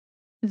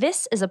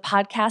This is a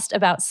podcast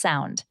about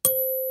sound,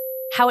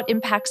 how it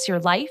impacts your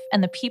life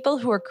and the people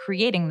who are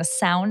creating the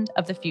sound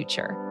of the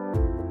future.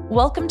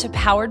 Welcome to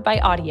Powered by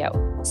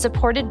Audio,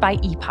 supported by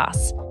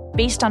EPOS.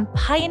 Based on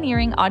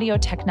pioneering audio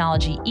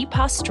technology,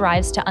 EPOS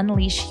strives to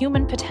unleash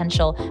human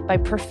potential by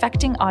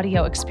perfecting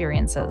audio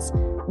experiences.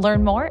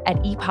 Learn more at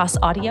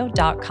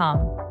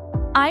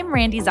eposaudio.com. I'm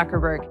Randy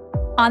Zuckerberg.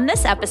 On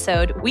this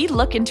episode, we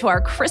look into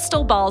our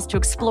crystal balls to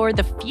explore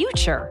the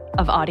future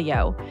of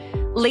audio.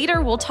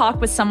 Later, we'll talk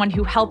with someone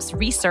who helps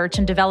research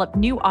and develop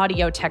new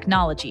audio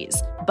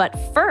technologies. But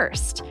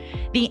first,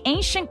 the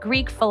ancient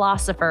Greek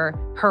philosopher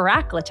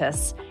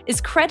Heraclitus is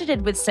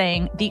credited with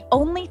saying the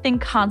only thing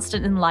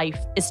constant in life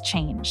is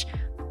change.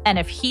 And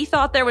if he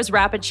thought there was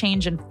rapid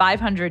change in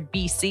 500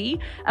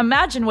 BC,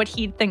 imagine what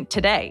he'd think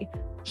today.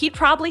 He'd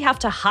probably have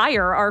to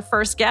hire our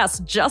first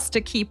guest just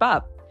to keep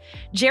up.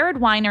 Jared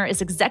Weiner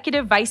is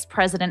Executive Vice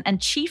President and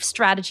Chief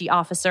Strategy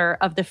Officer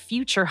of the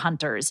Future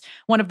Hunters,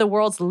 one of the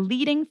world's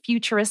leading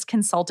futurist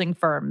consulting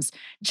firms.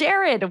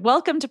 Jared,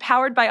 welcome to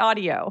Powered by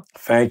Audio.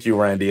 Thank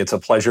you, Randy. It's a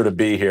pleasure to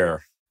be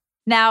here.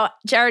 Now,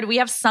 Jared, we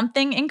have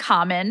something in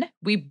common.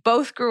 We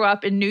both grew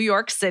up in New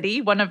York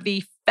City, one of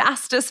the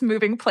fastest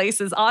moving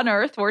places on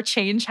earth where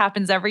change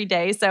happens every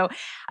day. So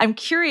I'm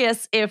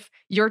curious if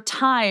your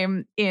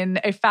time in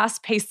a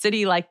fast-paced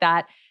city like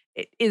that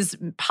is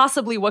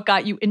possibly what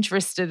got you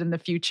interested in the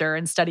future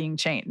and studying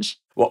change.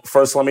 Well,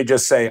 first, let me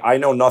just say, I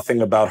know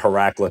nothing about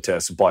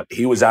Heraclitus, but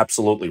he was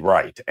absolutely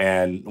right.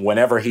 And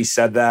whenever he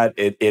said that,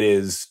 it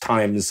is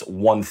times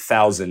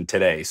 1,000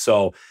 today.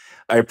 So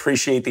I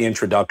appreciate the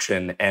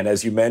introduction. And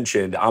as you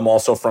mentioned, I'm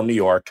also from New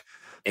York.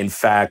 In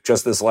fact,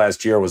 just this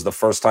last year was the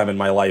first time in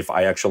my life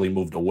I actually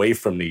moved away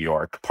from New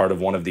York, part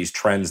of one of these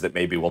trends that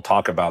maybe we'll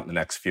talk about in the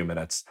next few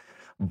minutes.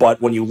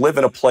 But when you live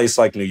in a place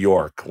like New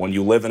York, when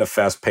you live in a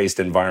fast-paced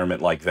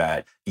environment like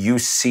that, you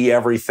see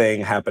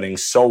everything happening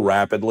so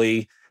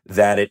rapidly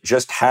that it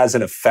just has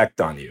an effect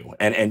on you.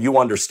 And you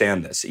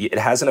understand this. It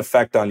has an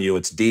effect on you.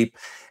 It's deep.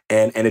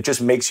 And it just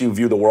makes you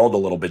view the world a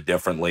little bit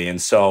differently. And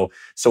so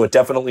it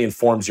definitely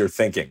informs your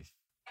thinking.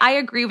 I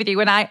agree with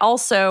you. And I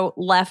also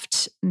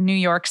left New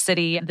York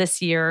City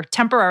this year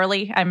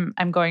temporarily. I'm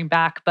going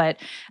back, but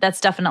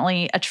that's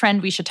definitely a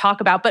trend we should talk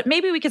about. But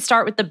maybe we could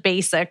start with the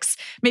basics.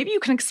 Maybe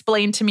you can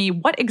explain to me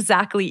what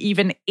exactly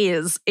even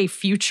is a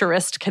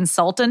futurist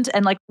consultant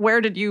and where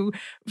did you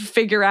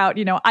figure out,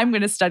 I'm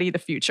going to study the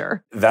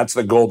future? That's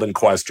the golden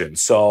question.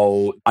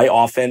 So I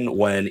often,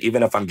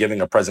 even if I'm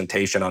giving a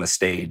presentation on a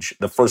stage,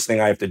 the first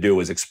thing I have to do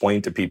is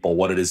explain to people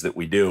what it is that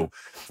we do.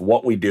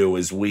 What we do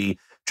is we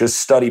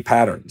just study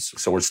patterns.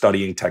 So we're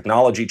studying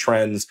technology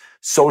trends,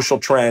 social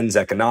trends,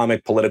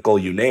 economic, political,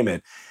 you name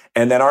it.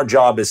 And then our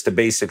job is to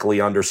basically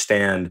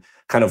understand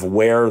kind of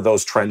where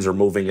those trends are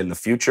moving in the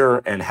future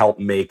and help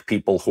make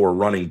people who are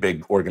running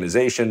big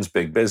organizations,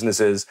 big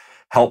businesses,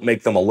 help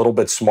make them a little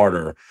bit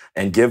smarter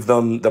and give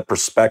them the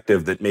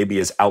perspective that maybe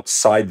is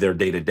outside their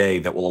day-to-day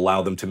that will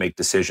allow them to make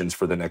decisions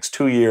for the next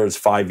 2 years,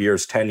 5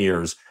 years, 10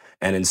 years.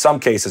 And in some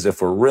cases, if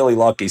we're really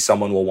lucky,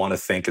 someone will want to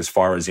think as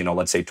far as,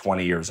 let's say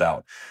 20 years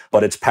out.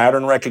 But it's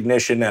pattern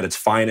recognition at its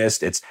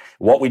finest. It's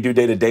what we do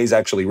day to day is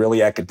actually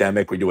really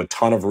academic. We do a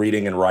ton of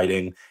reading and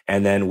writing,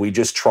 and then we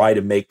just try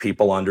to make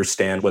people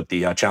understand what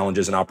the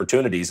challenges and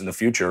opportunities in the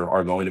future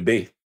are going to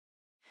be.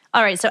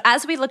 All right. So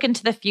as we look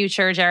into the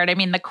future, Jared,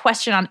 the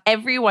question on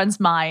everyone's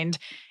mind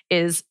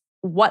is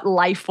what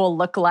life will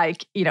look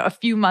like, a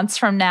few months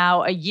from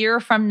now, a year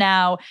from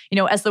now,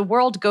 as the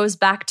world goes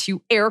back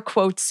to air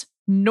quotes,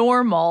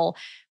 normal.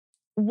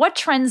 What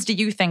trends do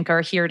you think are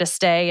here to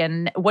stay?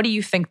 And what do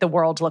you think the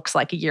world looks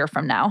like a year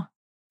from now?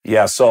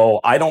 Yeah, so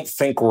I don't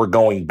think we're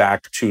going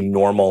back to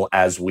normal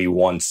as we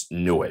once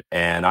knew it.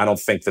 And I don't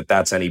think that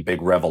that's any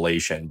big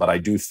revelation. But I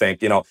do think,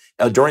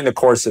 during the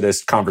course of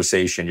this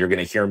conversation, you're going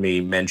to hear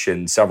me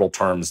mention several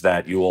terms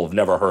that you will have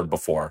never heard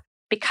before.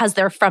 Because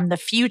they're from the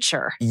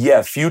future.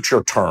 Yeah,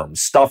 future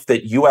terms, stuff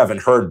that you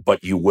haven't heard,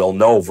 but you will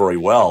know very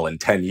well in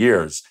 10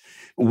 years.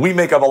 We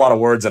make up a lot of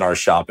words in our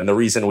shop, and the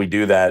reason we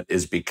do that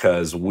is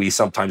because we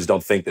sometimes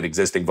don't think that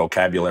existing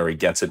vocabulary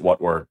gets at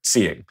what we're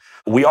seeing.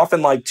 We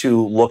often like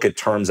to look at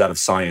terms out of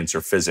science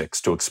or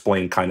physics to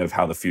explain kind of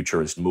how the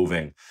future is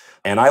moving.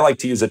 And I like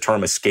to use the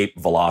term escape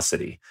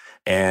velocity.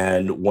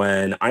 And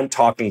when I'm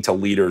talking to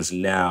leaders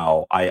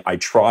now, I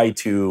try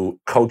to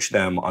coach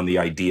them on the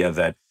idea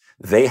that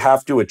they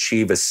have to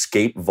achieve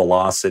escape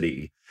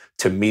velocity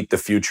to meet the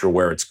future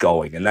where it's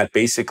going. And that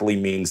basically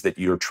means that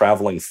you're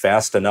traveling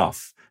fast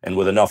enough and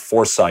with enough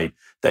foresight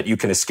that you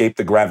can escape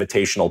the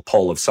gravitational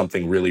pull of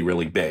something really,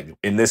 really big.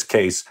 In this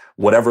case,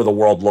 whatever the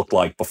world looked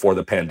like before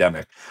the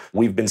pandemic.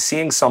 We've been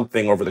seeing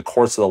something over the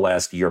course of the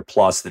last year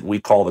plus that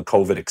we call the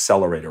COVID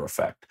accelerator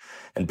effect.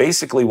 And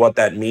basically what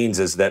that means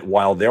is that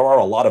while there are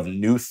a lot of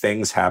new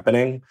things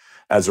happening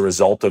as a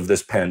result of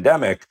this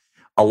pandemic,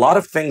 a lot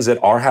of things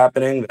that are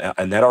happening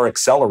and that are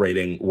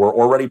accelerating were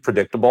already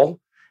predictable.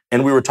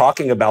 And we were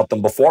talking about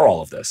them before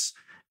all of this.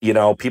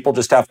 People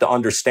just have to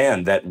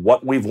understand that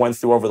what we've went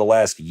through over the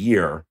last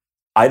year,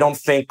 I don't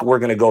think we're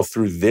going to go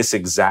through this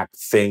exact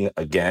thing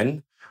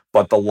again.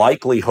 But the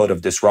likelihood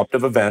of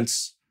disruptive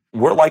events,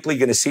 we're likely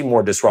going to see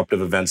more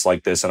disruptive events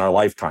like this in our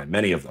lifetime,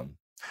 many of them.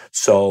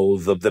 So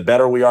the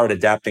better we are at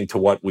adapting to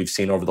what we've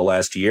seen over the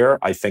last year,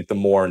 I think the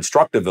more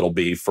instructive it'll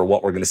be for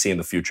what we're going to see in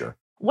the future.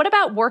 What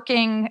about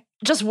working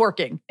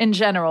in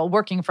general,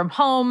 working from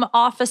home,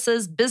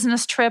 offices,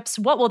 business trips?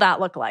 What will that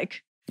look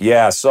like?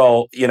 Yeah.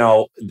 So,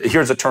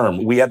 here's a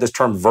term. We had this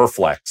term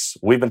Verflex.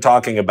 We've been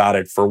talking about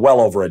it for well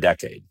over a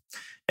decade.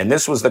 And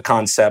this was the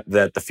concept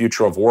that the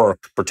future of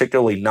work,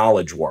 particularly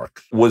knowledge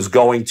work, was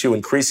going to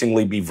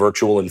increasingly be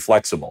virtual and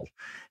flexible.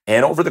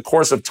 And over the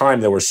course of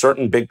time, there were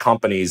certain big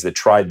companies that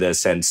tried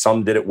this, and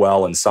some did it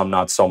well and some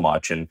not so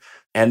much. And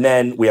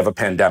then we have a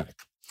pandemic.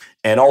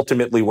 And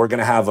ultimately, we're going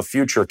to have a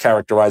future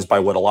characterized by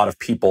what a lot of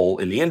people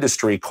in the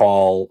industry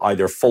call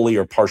either fully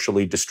or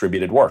partially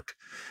distributed work.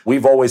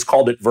 We've always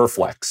called it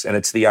Verflex, and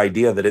it's the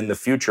idea that in the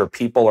future,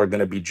 people are going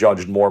to be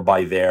judged more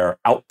by their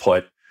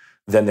output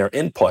than their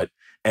input.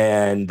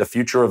 And the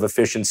future of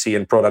efficiency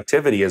and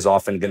productivity is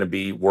often going to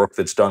be work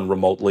that's done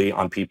remotely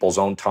on people's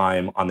own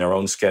time, on their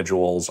own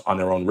schedules, on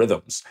their own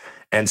rhythms.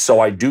 And so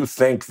I do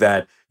think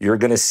that you're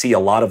going to see a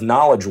lot of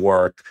knowledge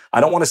work.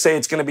 I don't want to say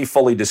it's going to be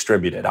fully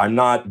distributed. I'm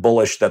not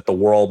bullish that the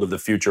world of the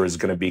future is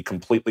going to be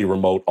completely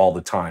remote all the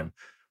time.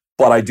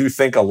 But I do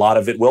think a lot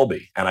of it will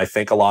be. And I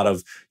think a lot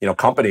of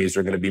companies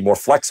are going to be more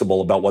flexible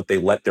about what they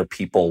let their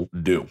people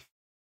do.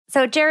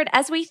 So, Jared,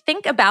 as we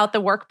think about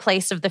the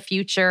workplace of the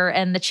future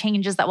and the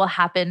changes that will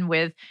happen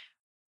with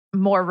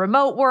more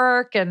remote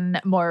work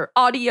and more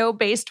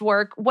audio-based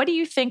work, what do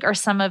you think are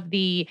some of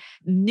the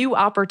new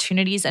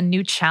opportunities and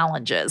new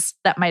challenges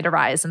that might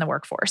arise in the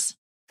workforce?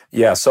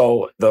 Yeah,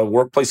 so the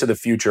workplace of the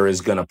future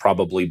is going to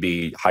probably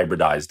be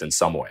hybridized in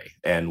some way.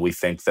 And we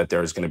think that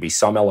there's going to be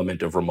some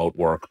element of remote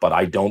work, but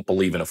I don't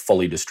believe in a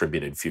fully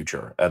distributed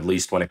future, at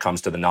least when it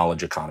comes to the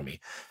knowledge economy.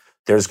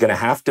 There's going to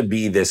have to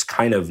be this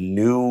kind of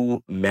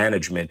new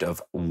management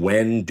of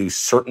when do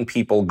certain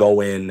people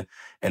go in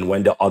and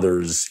when do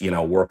others,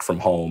 work from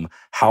home?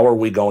 How are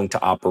we going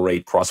to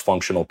operate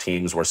cross-functional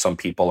teams where some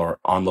people are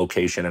on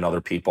location and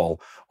other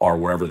people are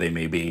wherever they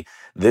may be?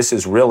 This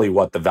is really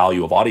what the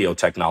value of audio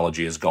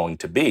technology is going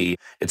to be.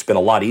 It's been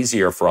a lot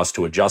easier for us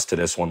to adjust to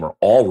this when we're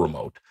all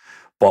remote.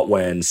 But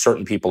when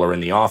certain people are in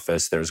the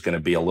office, there's going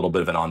to be a little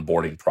bit of an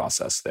onboarding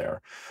process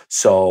there.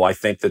 So I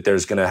think that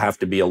there's going to have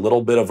to be a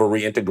little bit of a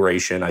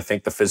reintegration. I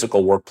think the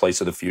physical workplace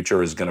of the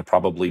future is going to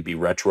probably be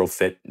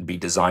retrofit, be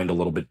designed a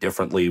little bit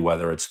differently,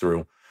 whether it's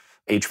through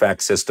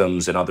HVAC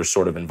systems and other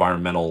sort of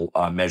environmental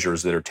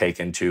measures that are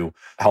taken to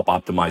help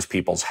optimize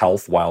people's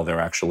health while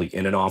they're actually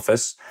in an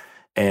office.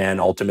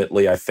 And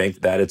ultimately, I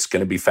think that it's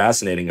going to be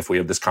fascinating if we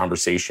have this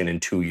conversation in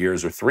 2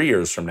 years or 3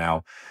 years from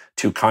now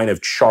to kind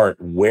of chart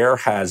where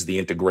has the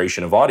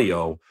integration of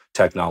audio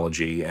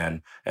technology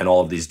and all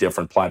of these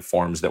different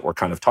platforms that we're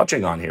kind of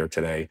touching on here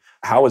today,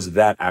 how has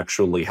that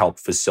actually helped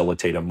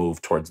facilitate a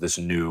move towards this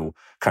new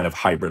kind of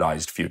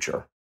hybridized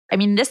future? I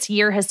mean, this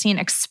year has seen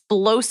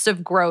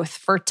explosive growth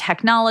for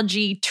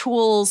technology,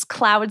 tools,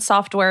 cloud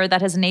software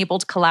that has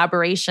enabled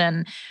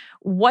collaboration.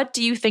 What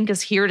do you think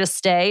is here to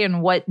stay,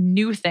 and what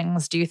new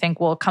things do you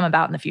think will come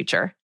about in the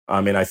future? I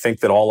mean, I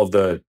think that all of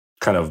the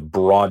kind of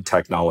broad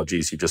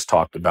technologies you just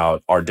talked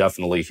about are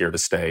definitely here to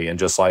stay. And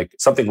just like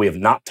something we have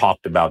not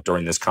talked about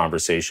during this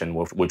conversation,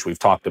 which we've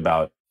talked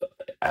about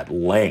at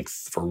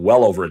length for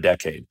well over a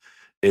decade,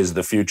 is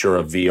the future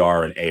of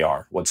VR and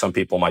AR, what some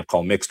people might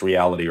call mixed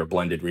reality or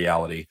blended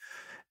reality.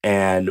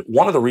 And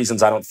one of the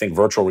reasons I don't think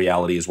virtual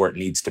reality is where it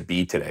needs to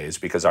be today is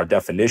because our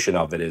definition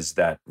of it is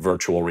that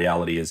virtual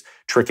reality is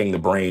tricking the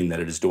brain that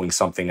it is doing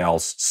something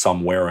else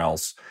somewhere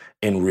else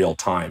in real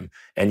time.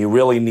 And you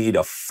really need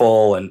a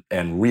full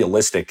and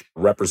realistic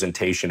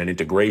representation and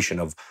integration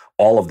of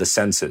all of the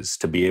senses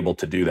to be able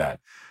to do that.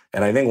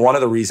 And I think one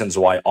of the reasons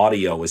why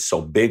audio is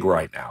so big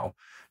right now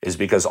is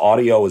because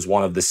audio is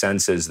one of the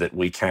senses that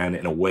we can,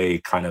 in a way,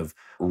 kind of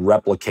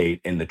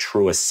replicate in the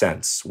truest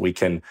sense.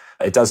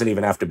 It doesn't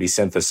even have to be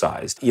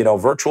synthesized.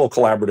 Virtual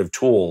collaborative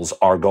tools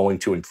are going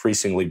to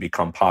increasingly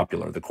become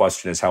popular. The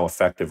question is, how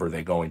effective are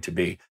they going to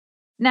be?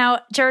 Now,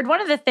 Jared,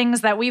 one of the things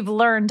that we've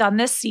learned on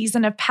this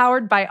season of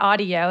Powered by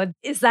Audio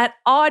is that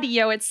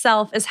audio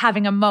itself is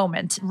having a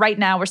moment. Right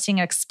now, we're seeing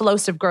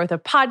explosive growth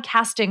of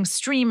podcasting,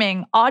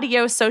 streaming,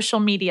 audio, social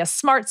media,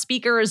 smart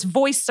speakers,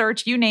 voice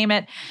search, you name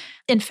it.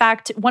 In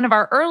fact, one of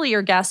our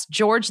earlier guests,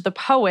 George the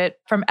Poet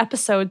from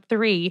episode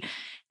 3,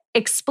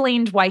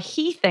 explained why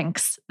he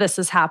thinks this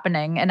is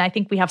happening. And I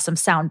think we have some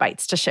sound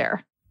bites to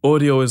share.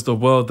 Audio is the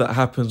world that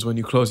happens when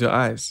you close your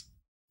eyes.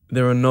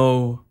 There are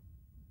no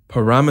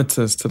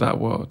parameters to that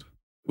world.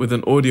 With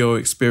an audio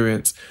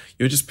experience,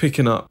 you're just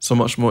picking up so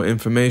much more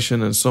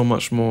information and so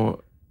much more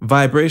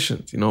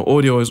vibrations.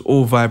 Audio is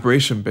all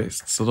vibration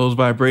based. So those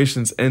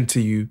vibrations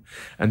enter you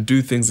and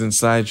do things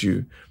inside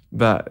you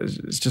that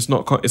it's just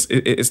not,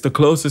 it's the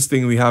closest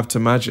thing we have to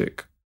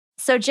magic.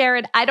 So,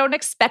 Jared, I don't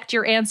expect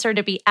your answer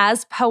to be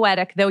as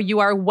poetic, though you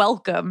are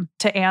welcome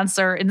to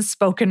answer in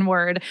spoken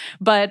word.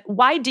 But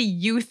why do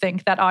you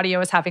think that audio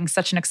is having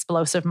such an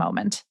explosive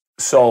moment?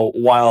 So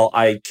while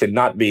I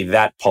cannot be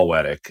that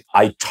poetic,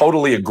 I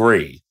totally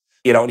agree.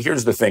 And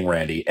here's the thing,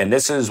 Randy, and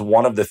this is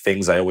one of the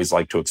things I always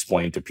like to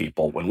explain to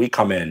people. When we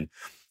come in,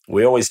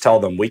 we always tell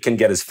them we can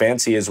get as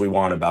fancy as we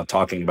want about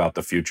talking about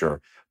the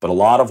future, but a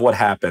lot of what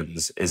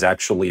happens is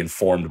actually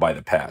informed by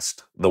the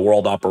past. The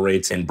world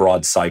operates in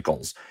broad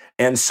cycles.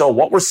 And so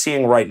what we're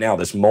seeing right now,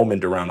 this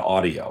moment around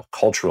audio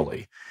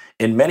culturally,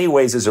 in many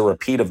ways is a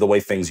repeat of the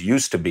way things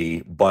used to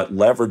be, but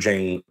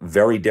leveraging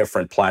very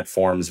different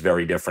platforms,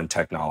 very different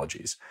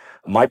technologies.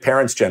 My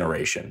parents'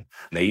 generation,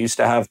 they used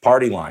to have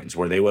party lines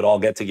where they would all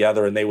get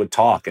together and they would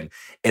talk. And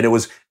it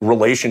was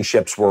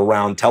relationships were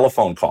around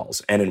telephone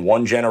calls. And in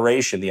one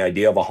generation, the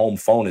idea of a home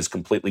phone has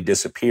completely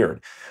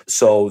disappeared.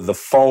 So the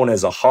phone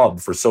as a hub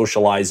for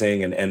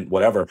socializing and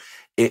whatever,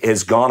 it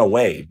has gone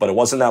away. But it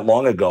wasn't that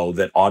long ago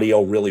that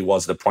audio really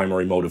was the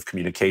primary mode of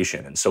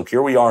communication. And so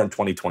here we are in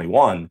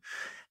 2021.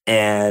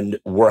 And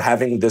we're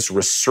having this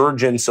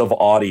resurgence of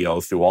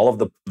audio through all of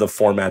the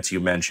formats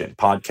you mentioned,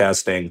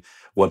 podcasting,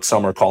 what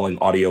some are calling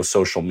audio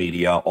social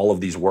media, all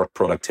of these work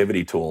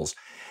productivity tools.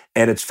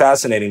 And it's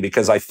fascinating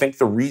because I think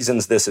the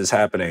reasons this is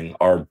happening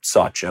are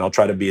such, and I'll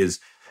try to be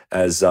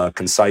as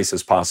concise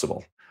as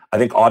possible. I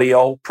think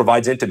audio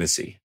provides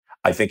intimacy.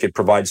 I think it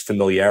provides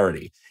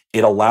familiarity.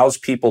 It allows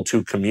people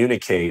to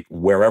communicate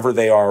wherever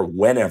they are,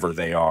 whenever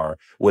they are,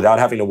 without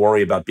having to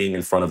worry about being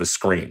in front of a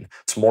screen.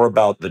 It's more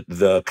about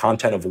the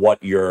content of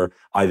what you're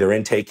either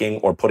intaking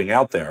or putting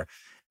out there.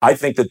 I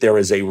think that there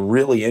is a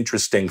really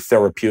interesting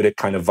therapeutic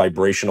kind of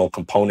vibrational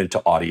component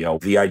to audio.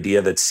 The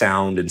idea that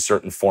sound in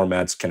certain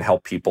formats can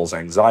help people's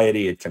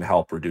anxiety. It can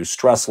help reduce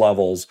stress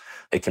levels.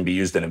 It can be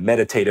used in a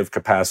meditative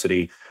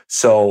capacity.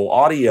 So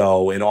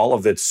audio in all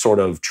of its sort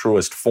of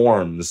truest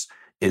forms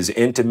is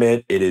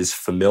intimate, it is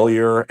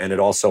familiar, and it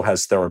also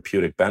has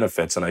therapeutic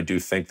benefits. And I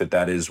do think that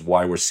that is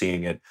why we're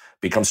seeing it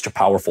become such a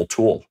powerful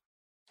tool.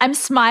 I'm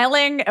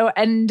smiling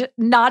and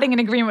nodding in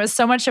agreement with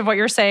so much of what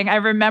you're saying. I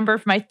remember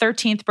for my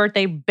 13th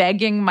birthday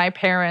begging my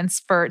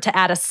parents to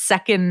add a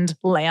second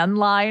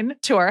landline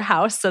to our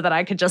house so that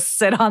I could just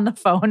sit on the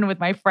phone with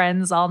my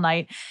friends all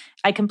night.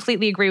 I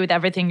completely agree with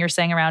everything you're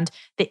saying around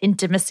the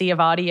intimacy of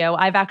audio.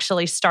 I've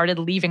actually started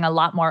leaving a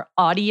lot more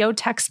audio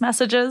text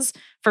messages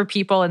for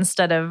people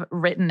instead of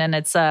written, and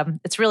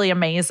it's really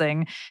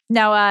amazing.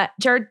 Now,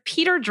 Jared,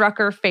 Peter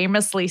Drucker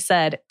famously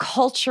said,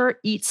 "Culture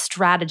eats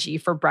strategy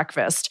for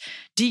breakfast."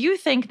 Do you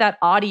think that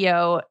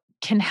audio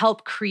can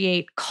help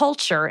create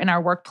culture in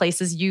our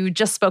workplaces? You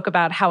just spoke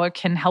about how it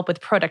can help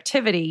with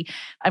productivity.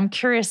 I'm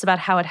curious about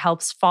how it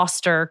helps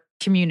foster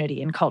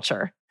community and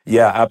culture.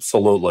 Yeah,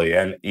 absolutely.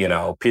 And,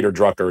 Peter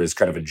Drucker is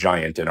kind of a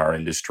giant in our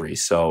industry.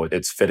 So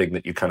it's fitting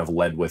that you kind of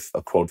led with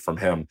a quote from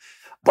him.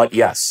 But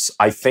yes,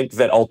 I think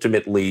that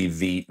ultimately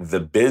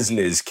the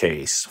business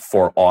case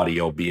for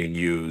audio being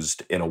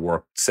used in a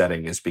work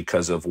setting is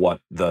because of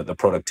what the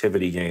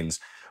productivity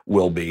gains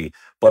will be.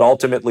 But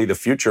ultimately, the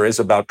future is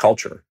about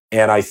culture.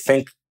 And I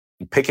think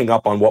picking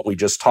up on what we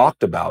just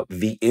talked about,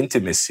 the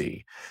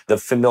intimacy, the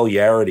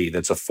familiarity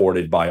that's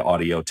afforded by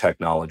audio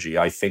technology.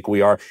 I think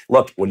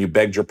look, when you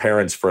begged your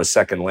parents for a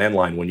second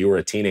landline when you were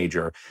a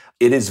teenager,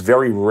 it is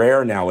very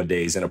rare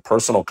nowadays in a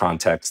personal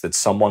context that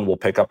someone will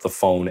pick up the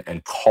phone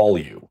and call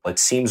you. It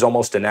seems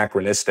almost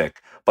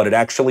anachronistic, but it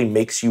actually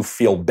makes you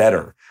feel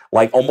better.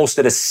 Like almost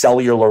at a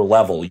cellular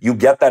level, you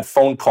get that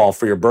phone call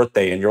for your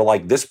birthday and you're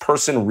like, this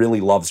person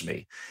really loves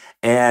me.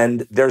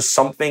 And there's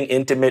something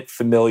intimate,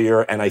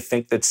 familiar, and I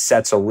think that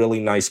sets a really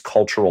nice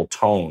cultural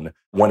tone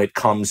when it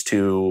comes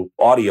to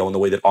audio and the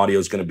way that audio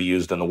is going to be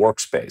used in the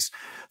workspace.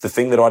 The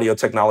thing that audio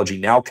technology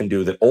now can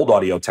do that old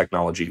audio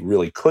technology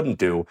really couldn't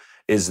do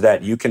is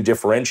that you can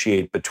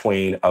differentiate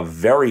between a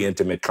very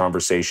intimate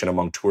conversation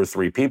among 2 or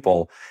 3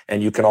 people,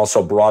 and you can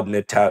also broaden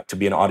it to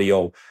be an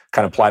audio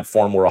kind of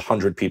platform where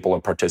 100 people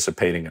are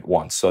participating at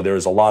once. So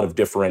there's a lot of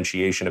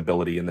differentiation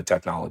ability in the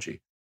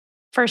technology.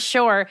 For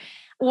sure.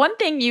 One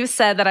thing you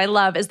said that I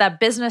love is that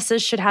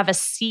businesses should have a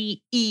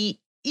CEO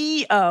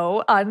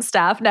on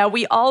staff. Now,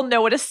 we all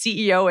know what a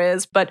CEO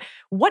is, but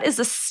what is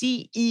a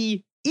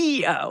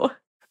CEO?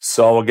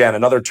 So again,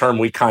 another term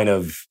we kind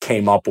of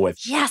came up with.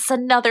 Yes,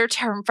 another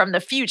term from the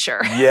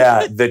future.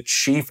 Yeah, the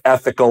Chief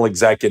Ethical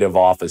Executive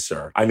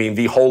Officer. I mean,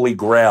 the holy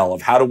grail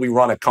of how do we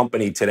run a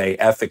company today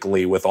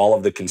ethically with all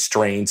of the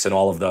constraints and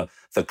all of the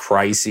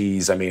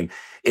crises. I mean,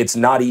 it's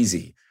not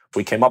easy.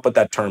 We came up with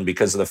that term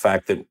because of the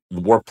fact that the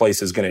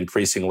workplace is going to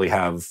increasingly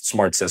have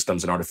smart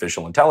systems and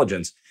artificial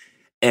intelligence.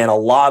 And a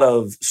lot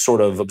of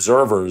sort of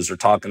observers are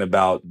talking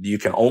about you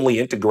can only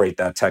integrate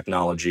that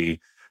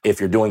technology if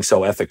you're doing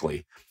so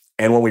ethically.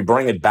 And when we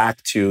bring it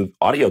back to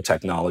audio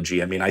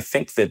technology, I mean, I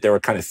think that there are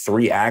kind of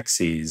 3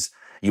 axes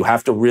you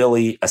have to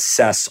really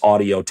assess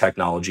audio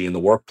technology in the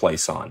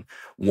workplace on.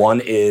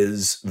 One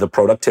is the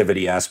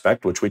productivity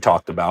aspect, which we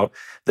talked about.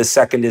 The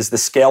second is the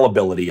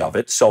scalability of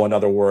it. So in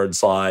other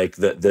words, like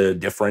the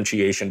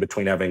differentiation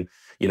between having,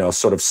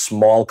 sort of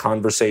small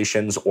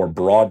conversations or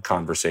broad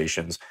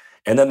conversations.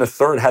 And then the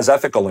third has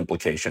ethical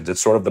implications.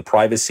 It's sort of the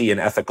privacy and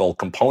ethical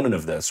component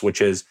of this, which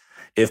is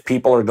If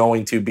people are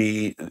going to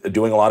be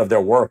doing a lot of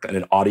their work in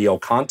an audio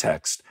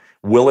context,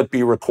 will it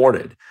be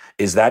recorded?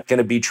 Is that going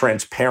to be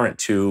transparent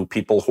to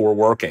people who are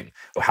working?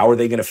 How are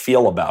they going to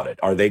feel about it?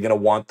 Are they going to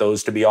want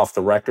those to be off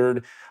the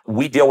record?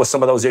 We deal with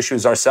some of those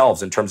issues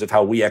ourselves in terms of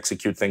how we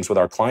execute things with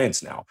our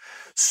clients now.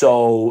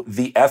 So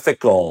the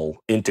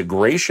ethical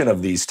integration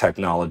of these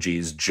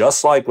technologies,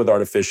 just like with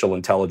artificial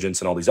intelligence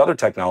and all these other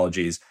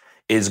technologies,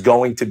 is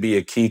going to be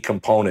a key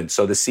component.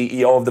 So the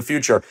CEO of the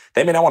future,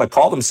 they may not want to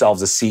call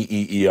themselves a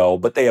CEO,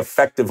 but they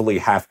effectively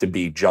have to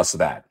be just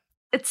that.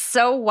 It's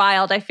so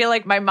wild. I feel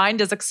like my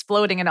mind is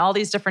exploding in all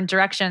these different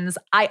directions.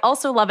 I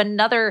also love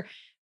another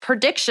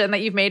prediction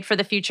that you've made for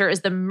the future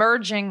is the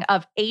merging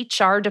of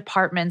HR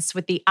departments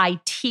with the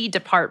IT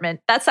department.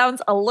 That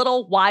sounds a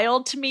little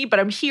wild to me, but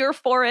I'm here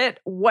for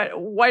it. What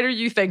are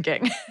you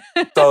thinking?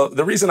 So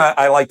the reason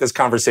I like this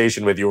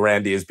conversation with you,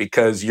 Randy, is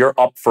because you're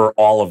up for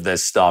all of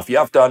this stuff. You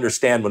have to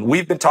understand, when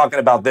we've been talking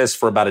about this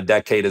for about a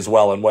decade as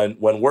well, and when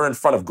we're in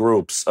front of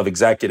groups of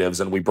executives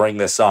and we bring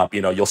this up,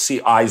 you'll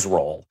see eyes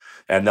roll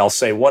and they'll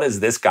say, what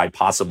is this guy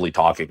possibly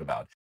talking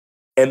about?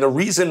 And the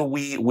reason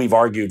we've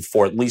argued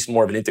for at least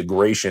more of an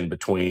integration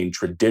between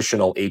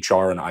traditional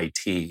HR and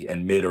IT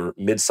and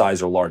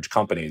mid-size or large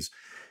companies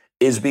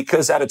is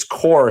because at its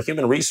core,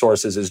 human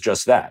resources is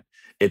just that.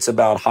 It's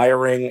about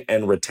hiring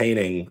and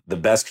retaining the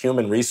best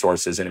human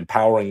resources and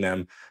empowering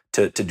them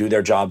to do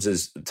their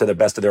jobs to the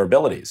best of their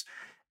abilities.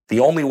 The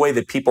only way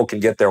that people can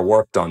get their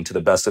work done to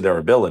the best of their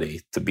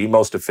ability, to be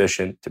most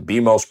efficient, to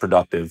be most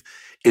productive,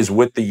 is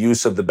with the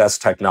use of the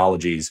best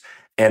technologies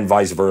and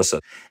vice versa.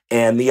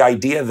 And the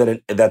idea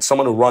that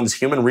someone who runs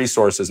human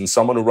resources and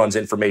someone who runs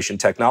information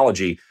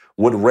technology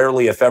would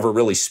rarely, if ever,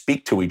 really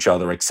speak to each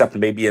other, except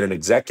maybe in an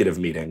executive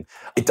meeting,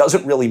 it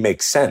doesn't really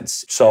make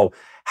sense. So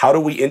how do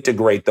we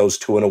integrate those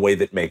two in a way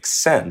that makes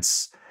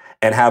sense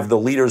and have the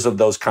leaders of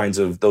those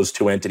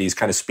two entities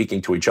kind of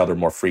speaking to each other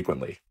more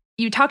frequently?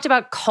 You talked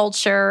about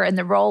culture and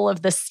the role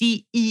of the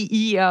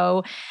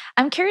CEO.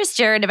 I'm curious,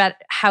 Jared, about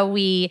how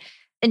we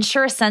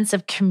ensure a sense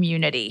of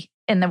community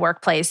in the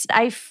workplace.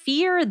 I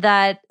fear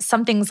that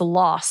something's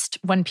lost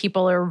when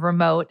people are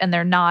remote and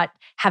they're not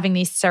having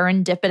these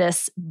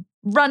serendipitous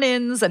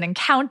run-ins and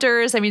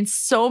encounters. I mean,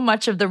 so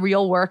much of the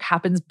real work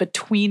happens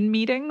between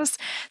meetings.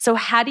 So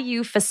how do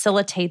you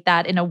facilitate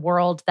that in a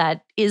world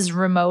that is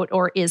remote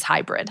or is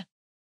hybrid?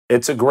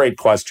 It's a great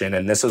question,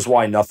 and this is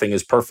why nothing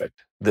is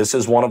perfect. This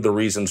is one of the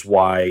reasons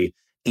why,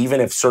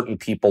 even if certain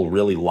people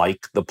really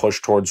like the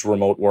push towards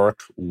remote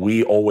work,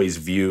 we always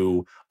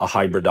view a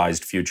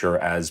hybridized future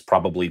as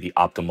probably the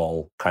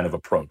optimal kind of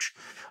approach.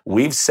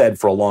 We've said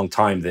for a long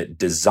time that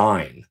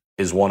design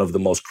is one of the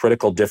most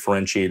critical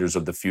differentiators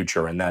of the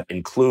future, and that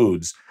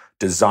includes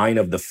design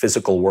of the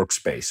physical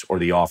workspace or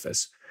the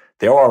office.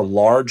 There are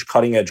large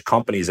cutting-edge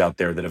companies out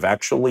there that have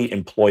actually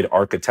employed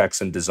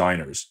architects and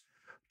designers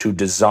to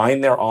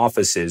design their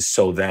offices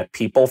so that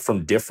people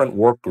from different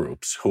work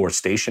groups who are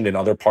stationed in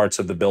other parts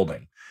of the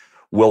building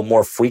will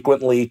more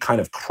frequently kind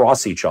of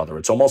cross each other.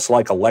 It's almost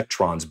like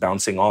electrons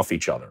bouncing off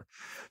each other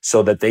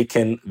so that they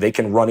can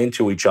run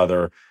into each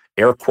other,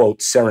 air quote,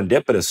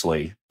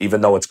 serendipitously,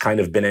 even though it's kind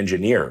of been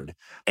engineered.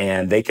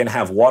 And they can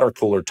have water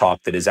cooler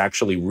talk that is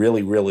actually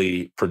really,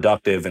 really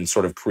productive and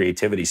sort of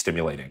creativity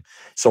stimulating.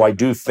 So I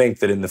do think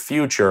that in the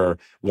future,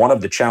 one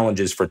of the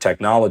challenges for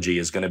technology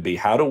is going to be,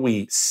 how do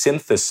we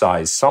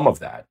synthesize some of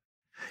that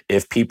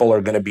if people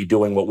are going to be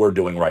doing what we're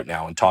doing right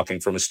now and talking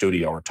from a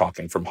studio or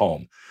talking from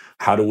home?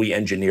 How do we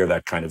engineer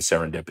that kind of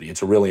serendipity?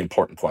 It's a really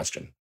important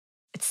question.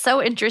 It's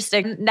so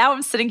interesting. Now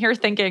I'm sitting here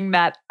thinking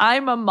that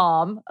I'm a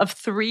mom of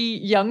 3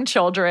 young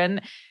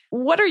children.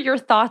 What are your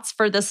thoughts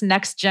for this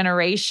next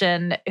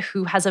generation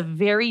who has a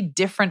very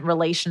different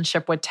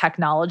relationship with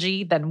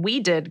technology than we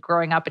did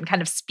growing up and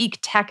kind of speak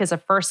tech as a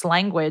first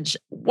language?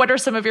 What are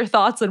some of your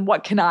thoughts and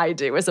what can I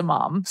do as a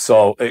mom?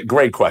 So,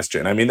 great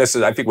question. I mean, this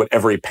is, I think, what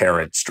every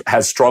parent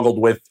has struggled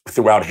with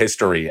throughout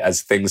history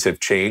as things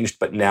have changed.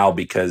 But now,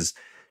 because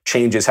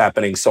change is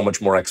happening so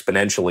much more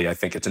exponentially, I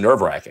think it's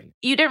nerve-wracking.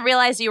 You didn't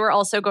realize you were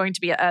also going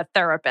to be a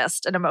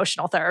therapist, an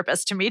emotional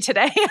therapist to me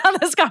today on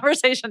this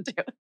conversation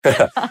too.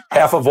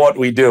 Half of what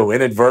we do,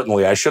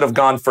 inadvertently. I should have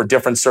gone for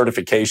different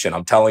certification.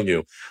 I'm telling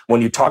you,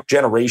 when you talk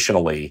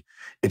generationally,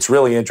 it's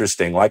really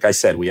interesting. Like I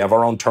said, we have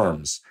our own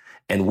terms.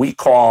 And we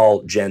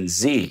call Gen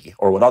Z,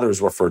 or what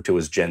others refer to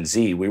as Gen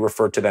Z, we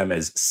refer to them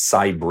as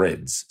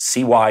cybrids,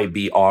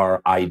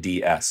 CYBRIDS.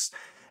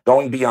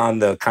 Going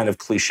beyond the kind of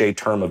cliche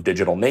term of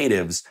digital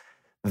natives,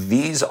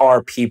 these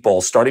are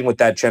people, starting with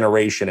that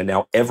generation and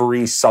now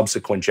every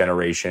subsequent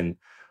generation,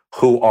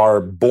 who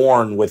are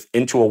born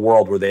into a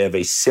world where they have a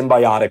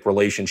symbiotic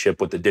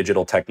relationship with the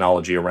digital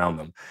technology around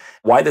them.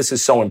 Why this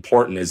is so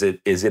important is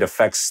it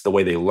affects the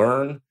way they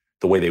learn,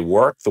 the way they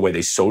work, the way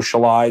they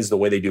socialize, the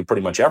way they do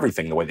pretty much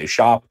everything, the way they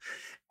shop.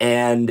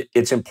 And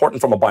it's important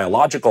from a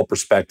biological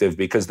perspective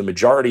because the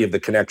majority of the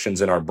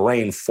connections in our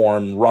brain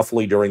form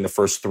roughly during the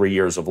first 3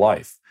 years of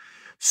life.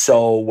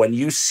 So when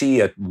you see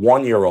a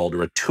 1-year-old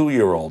or a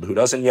 2-year-old who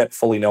doesn't yet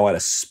fully know how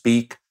to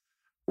speak,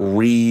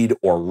 read,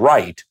 or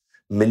write,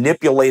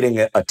 manipulating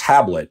a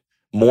tablet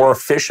more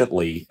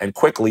efficiently and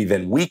quickly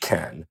than we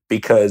can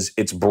because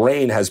its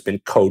brain has been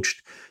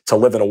coached to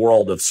live in a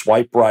world of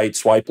swipe right,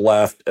 swipe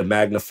left,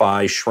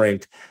 magnify,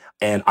 shrink,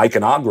 and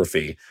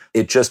iconography.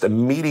 It just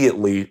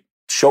immediately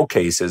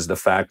showcases the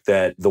fact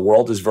that the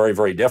world is very,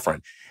 very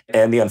different.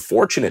 And the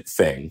unfortunate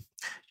thing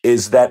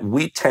is that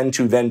we tend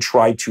to then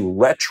try to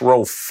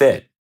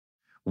retrofit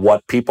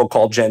what people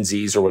call Gen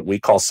Zs or what we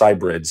call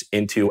cybrids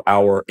into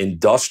our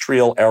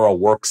industrial era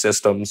work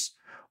systems,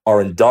 our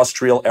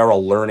industrial era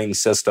learning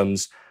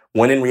systems,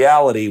 when in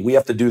reality, we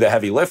have to do the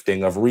heavy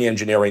lifting of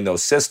re-engineering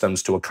those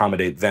systems to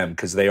accommodate them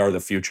because they are the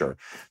future.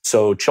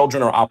 So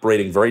children are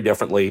operating very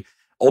differently.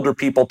 Older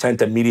people tend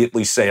to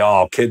immediately say,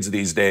 oh, kids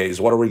these days,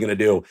 what are we going to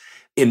do?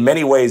 In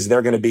many ways,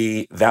 they're going to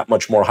be that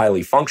much more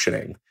highly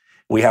functioning.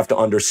 We have to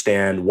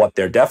understand what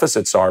their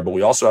deficits are, but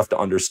we also have to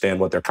understand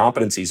what their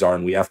competencies are.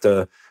 And we have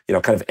to,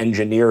 kind of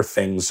engineer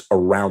things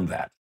around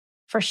that.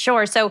 For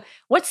sure. So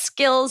what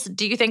skills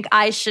do you think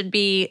I should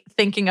be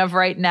thinking of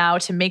right now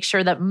to make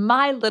sure that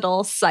my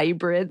little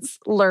cybrids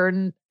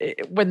learn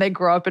when they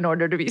grow up in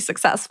order to be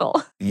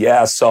successful?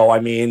 Yeah. So,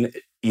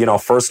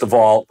 first of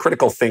all,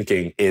 critical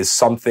thinking is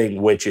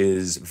something which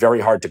is very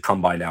hard to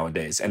come by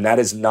nowadays. And that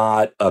is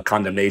not a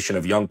condemnation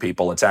of young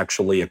people. It's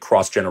actually a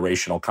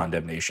cross-generational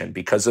condemnation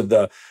because of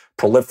the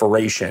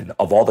proliferation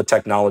of all the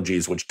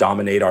technologies which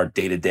dominate our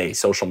day-to-day,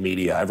 social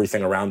media,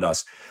 everything around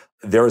us.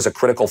 There is a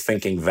critical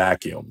thinking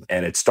vacuum.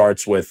 And it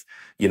starts with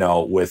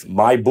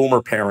my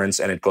boomer parents,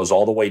 and it goes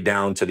all the way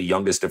down to the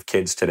youngest of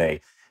kids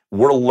today.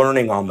 We're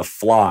learning on the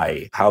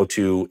fly how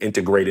to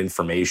integrate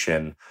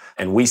information.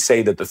 And we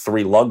say that the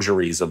three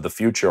luxuries of the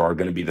future are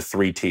going to be the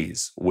three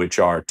T's, which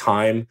are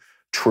time,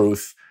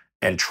 truth,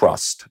 and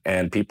trust.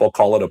 And people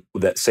call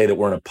it say that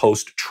we're in a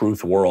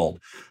post-truth world.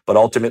 But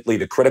ultimately,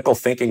 the critical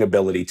thinking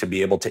ability to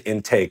be able to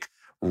intake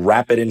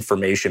rapid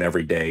information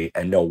every day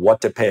and know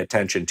what to pay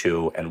attention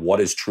to and what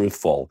is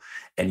truthful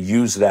and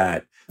use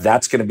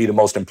that's going to be the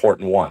most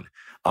important one.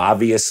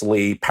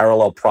 Obviously,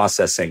 parallel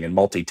processing and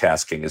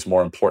multitasking is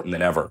more important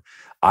than ever.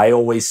 I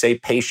always say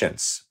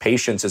patience.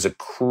 Patience is a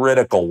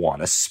critical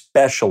one,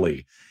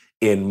 especially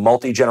in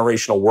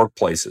multi-generational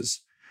workplaces.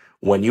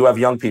 When you have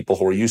young people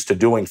who are used to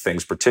doing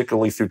things,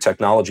 particularly through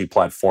technology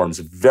platforms,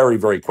 very,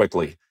 very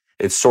quickly,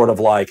 it's sort of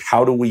like,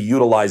 how do we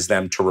utilize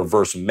them to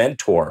reverse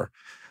mentor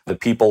the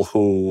people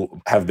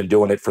who have been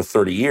doing it for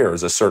 30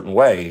 years a certain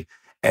way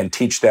and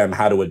teach them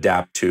how to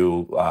adapt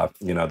to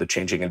the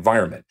changing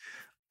environment?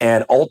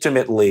 And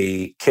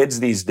ultimately, kids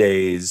these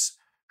days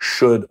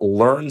should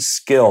learn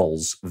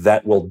skills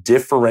that will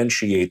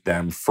differentiate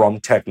them from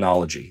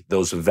technology,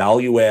 those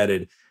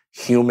value-added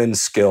human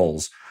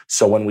skills.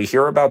 So when we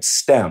hear about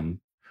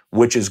STEM,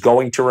 which is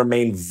going to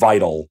remain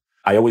vital,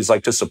 I always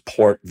like to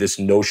support this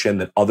notion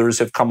that others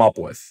have come up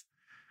with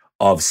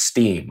of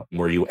STEAM,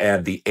 where you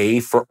add the A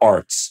for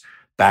arts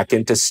back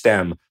into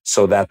STEM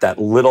so that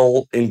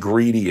little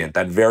ingredient,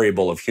 that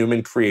variable of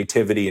human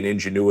creativity and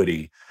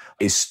ingenuity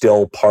is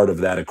still part of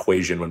that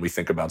equation when we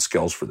think about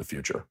skills for the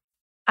future.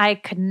 I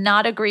could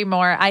not agree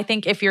more. I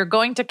think if you're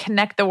going to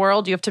connect the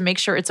world, you have to make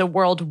sure it's a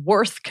world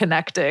worth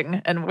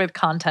connecting and with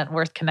content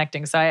worth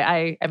connecting. So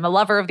I am a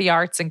lover of the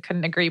arts and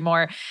couldn't agree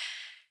more.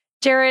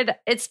 Jared,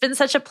 it's been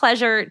such a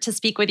pleasure to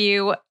speak with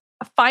you.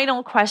 A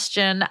final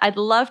question. I'd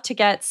love to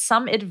get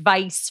some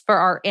advice for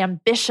our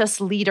ambitious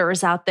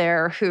leaders out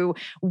there who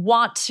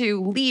want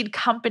to lead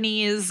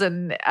companies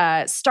and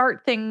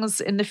start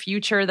things in the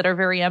future that are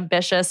very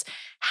ambitious.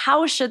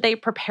 How should they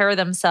prepare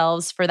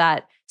themselves for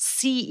that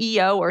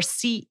CEO or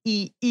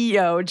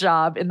CEO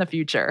job in the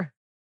future?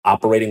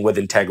 Operating with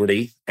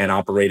integrity and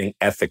operating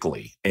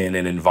ethically in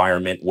an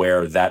environment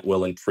where that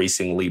will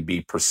increasingly be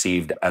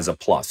perceived as a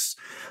plus.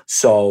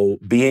 So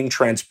being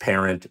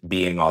transparent,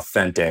 being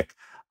authentic,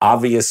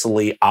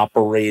 obviously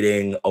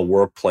operating a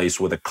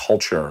workplace with a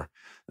culture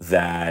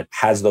that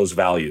has those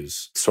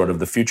values. Sort of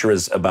the future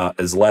is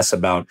less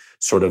about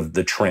sort of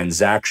the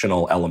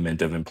transactional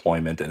element of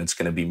employment, and it's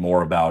going to be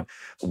more about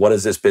what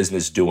is this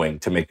business doing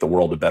to make the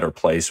world a better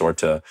place or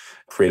to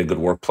create a good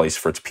workplace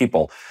for its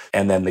people.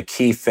 And then the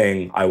key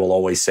thing I will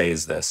always say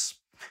is this.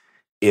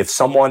 If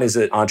someone is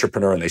an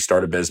entrepreneur and they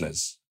start a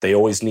business, they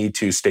always need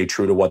to stay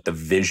true to what the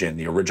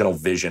original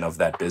vision of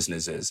that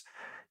business is.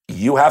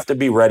 You have to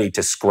be ready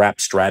to scrap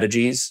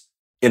strategies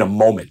in a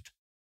moment.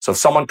 So if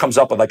someone comes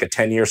up with like a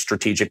 10-year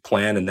strategic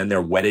plan and then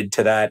they're wedded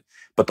to that,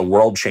 but the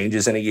world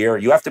changes in a year,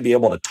 you have to be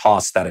able to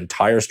toss that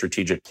entire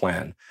strategic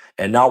plan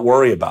and not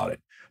worry about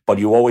it. But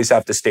you always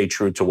have to stay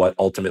true to what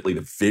ultimately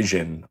the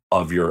vision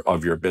of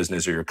your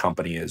business or your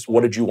company is.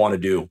 What did you want to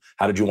do?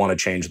 How did you want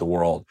to change the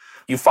world?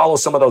 You follow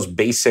some of those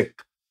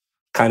basic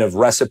kind of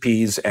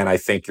recipes, and I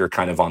think you're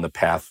kind of on the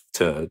path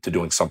to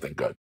doing something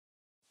good.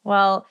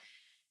 Well,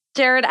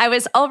 Jared, I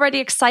was already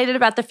excited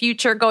about the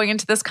future going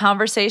into this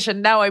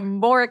conversation. Now I'm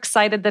more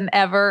excited than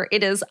ever.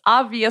 It is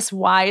obvious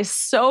why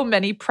so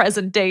many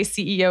present-day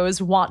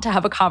CEOs want to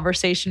have a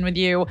conversation with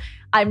you.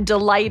 I'm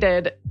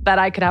delighted that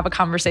I could have a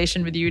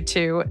conversation with you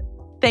too.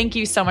 Thank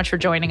you so much for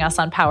joining us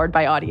on Powered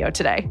by Audio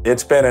today.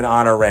 It's been an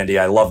honor, Randy.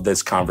 I love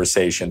this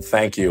conversation.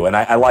 Thank you. And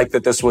I like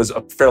that this was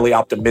a fairly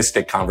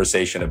optimistic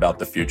conversation about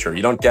the future.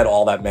 You don't get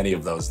all that many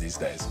of those these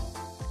days.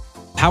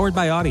 Powered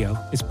by Audio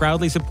is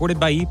proudly supported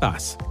by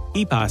EPOS.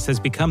 EPOS has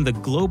become the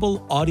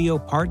global audio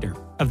partner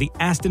of the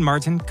Aston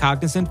Martin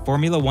Cognizant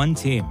Formula One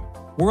team.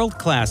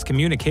 World-class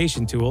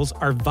communication tools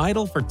are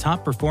vital for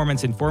top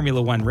performance in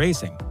Formula One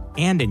racing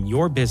and in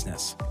your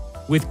business.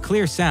 With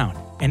clear sound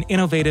and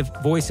innovative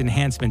voice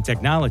enhancement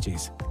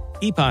technologies,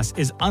 EPOS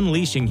is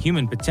unleashing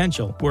human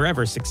potential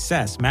wherever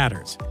success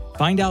matters.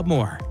 Find out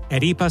more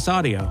at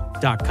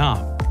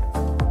eposaudio.com.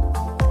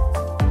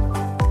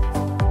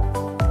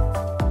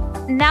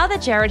 Now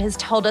that Jared has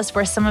told us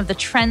where some of the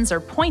trends are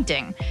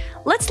pointing,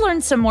 let's learn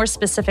some more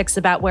specifics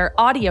about where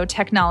audio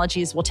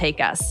technologies will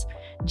take us.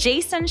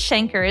 Jason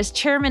Schenker is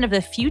chairman of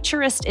the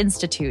Futurist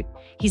Institute.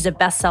 He's a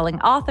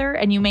best-selling author,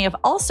 and you may have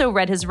also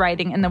read his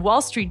writing in the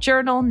Wall Street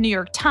Journal, New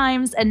York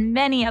Times, and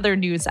many other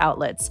news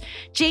outlets.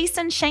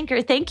 Jason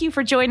Schenker, thank you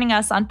for joining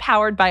us on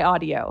Powered by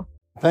Audio.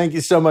 Thank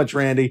you so much,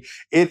 Randy.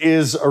 It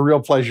is a real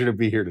pleasure to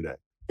be here today.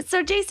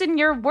 So, Jason,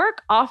 your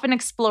work often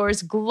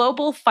explores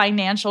global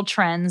financial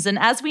trends. And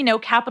as we know,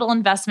 capital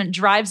investment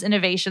drives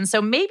innovation.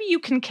 So maybe you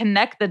can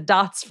connect the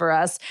dots for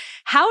us.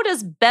 How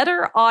does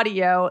better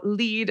audio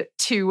lead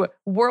to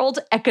world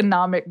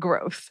economic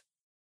growth?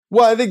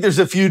 Well, I think there's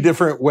a few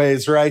different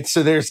ways, right?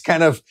 So there's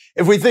kind of,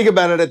 if we think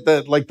about it at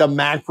the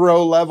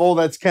macro level,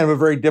 that's kind of a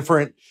very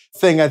different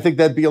thing. I think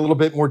that'd be a little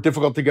bit more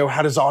difficult to go,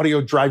 how does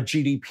audio drive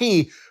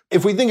GDP?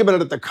 If we think about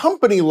it at the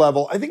company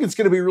level, I think it's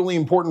going to be really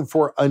important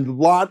for a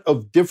lot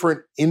of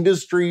different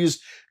industries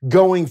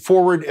going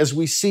forward as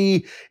we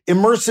see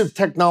immersive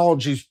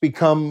technologies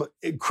become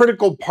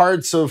critical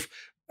parts of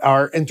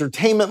our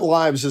entertainment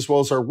lives as well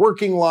as our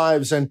working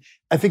lives. And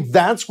I think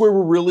that's where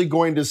we're really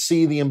going to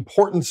see the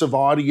importance of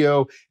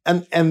audio.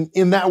 And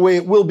in that way,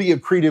 it will be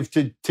accretive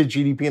to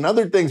GDP and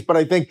other things. But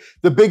I think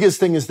the biggest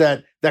thing is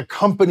that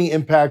company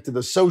impact,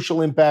 the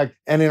social impact,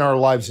 and in our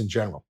lives in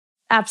general.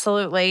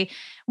 Absolutely.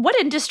 What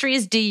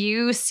industries do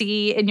you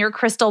see in your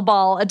crystal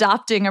ball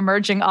adopting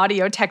emerging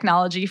audio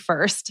technology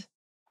first?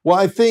 Well,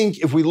 I think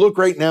if we look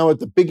right now at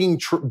the big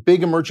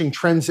emerging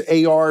trends,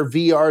 AR,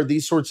 VR,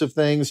 these sorts of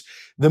things,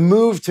 the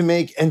move to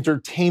make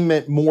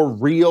entertainment more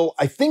real,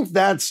 I think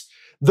that's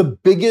the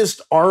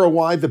biggest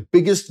ROI, the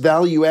biggest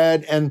value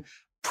add, and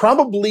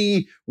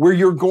probably where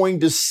you're going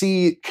to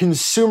see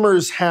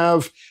consumers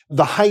have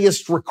the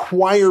highest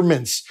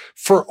requirements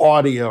for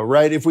audio,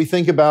 right? If we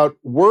think about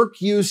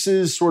work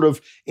uses sort of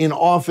in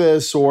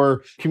office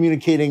or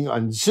communicating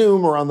on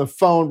Zoom or on the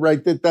phone, right?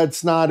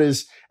 That's not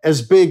as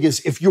big as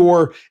if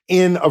you're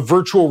in a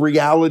virtual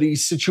reality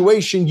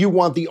situation, you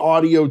want the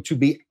audio to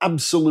be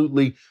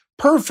absolutely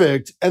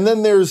perfect. And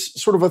then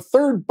there's sort of a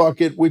third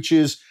bucket, which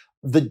is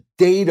the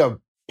data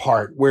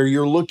part, where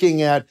you're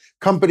looking at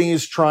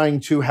companies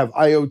trying to have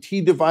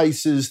IoT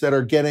devices that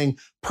are getting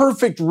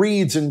perfect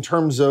reads in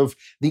terms of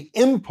the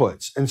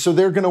inputs. And so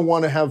they're going to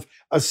want to have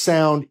a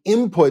sound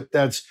input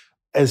that's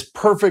as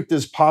perfect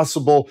as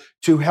possible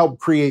to help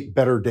create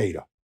better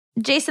data.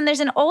 Jason, there's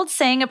an old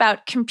saying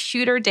about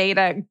computer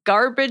data,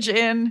 garbage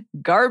in,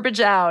 garbage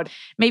out.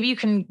 Maybe you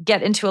can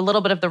get into a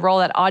little bit of the role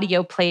that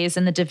audio plays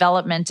in the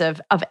development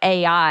of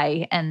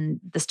AI and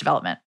this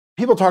development.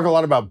 People talk a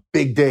lot about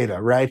big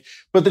data, right?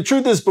 But the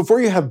truth is, before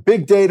you have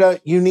big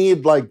data, you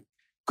need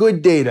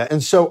good data.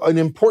 And so an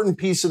important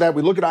piece of that,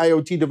 we look at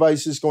IoT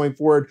devices going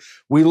forward.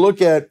 We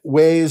look at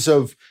ways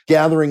of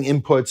gathering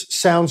inputs.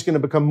 Sound's going to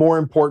become more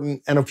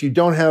important. And if you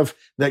don't have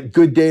that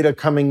good data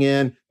coming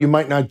in, you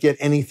might not get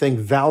anything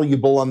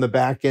valuable on the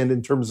back end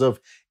in terms of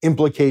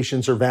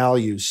implications or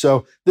values.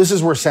 So this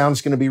is where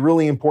sound's going to be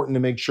really important to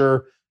make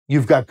sure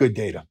you've got good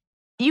data.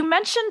 You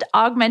mentioned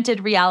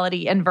augmented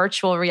reality and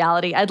virtual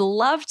reality. I'd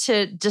love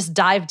to just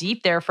dive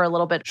deep there for a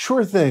little bit.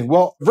 Sure thing.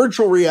 Well,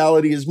 virtual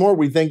reality is more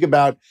we think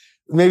about.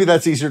 Maybe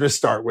that's easier to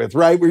start with,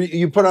 right? Where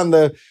you put on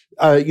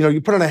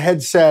you put on a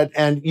headset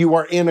and you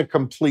are in a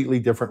completely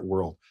different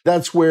world.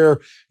 That's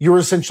where you're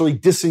essentially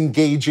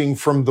disengaging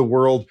from the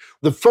world.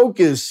 The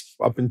focus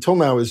up until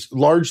now has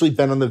largely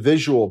been on the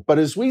visual, but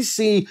as we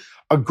see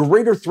a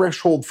greater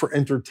threshold for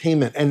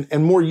entertainment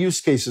and more use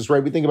cases,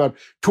 right? We think about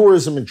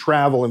tourism and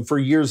travel. And for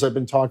years, I've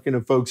been talking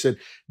to folks at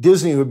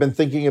Disney who have been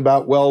thinking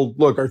about, well,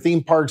 look, our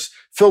theme parks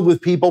filled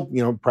with people,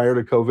 prior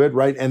to COVID,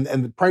 right? And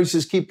the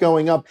prices keep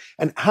going up.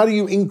 And how do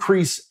you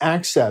increase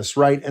access,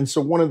 right? And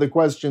so one of the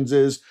questions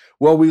is,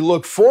 well, we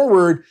look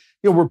forward,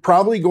 we're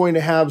probably going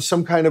to have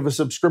some kind of a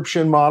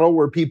subscription model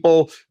where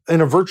people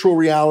in a virtual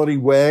reality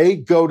way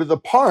go to the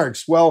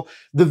parks. Well,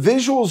 the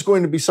visual is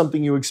going to be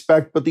something you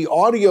expect, but the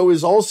audio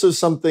is also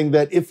something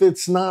that if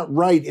it's not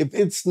right, if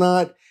it's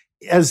not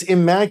as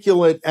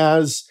immaculate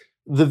as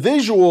the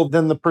visual,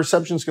 then the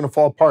perception is going to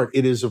fall apart.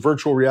 It is a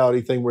virtual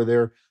reality thing where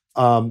they're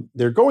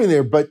going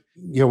there, but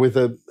with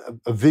a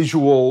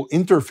visual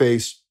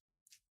interface,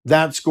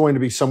 that's going to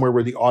be somewhere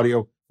where the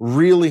audio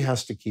really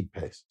has to keep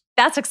pace.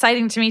 That's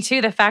exciting to me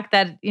too. The fact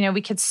that,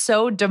 we could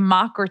so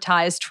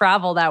democratize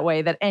travel that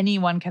way that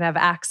anyone could have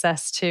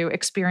access to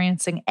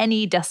experiencing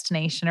any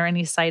destination or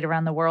any site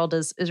around the world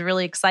is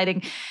really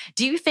exciting.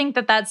 Do you think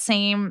that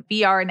same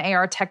VR and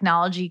AR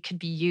technology could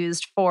be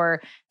used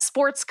for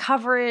sports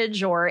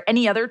coverage or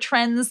any other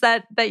trends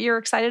that you're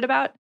excited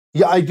about?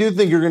 Yeah, I do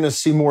think you're going to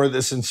see more of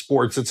this in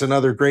sports. It's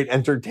another great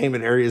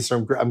entertainment area.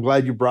 So I'm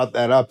glad you brought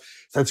that up.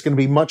 That's going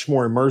to be much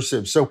more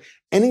immersive. So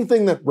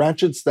anything that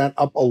ratchets that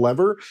up a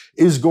lever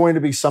is going to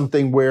be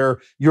something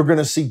where you're going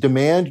to see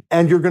demand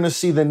and you're going to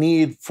see the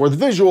need for the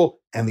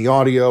visual and the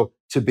audio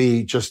to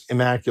be just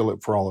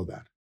immaculate for all of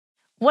that.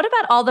 What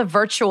about all the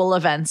virtual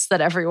events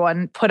that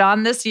everyone put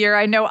on this year?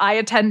 I know I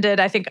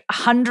attended, I think,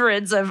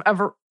 hundreds of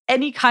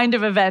any kind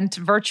of event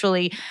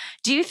virtually.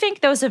 Do you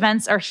think those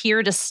events are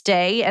here to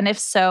stay? And if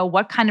so,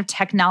 what kind of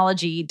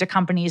technology do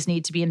companies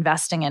need to be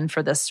investing in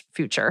for this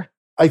future?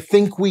 I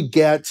think we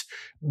get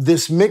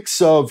this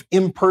mix of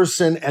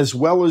in-person as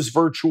well as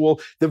virtual.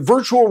 The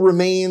virtual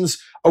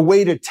remains a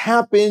way to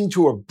tap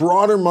into a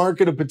broader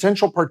market of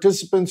potential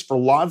participants for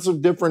lots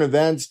of different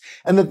events,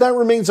 and that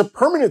remains a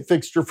permanent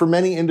fixture for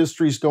many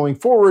industries going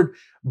forward.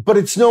 But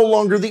it's no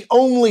longer the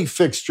only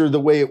fixture the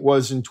way it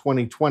was in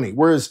 2020.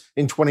 Whereas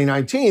in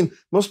 2019,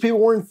 most people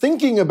weren't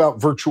thinking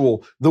about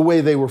virtual the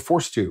way they were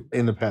forced to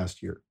in the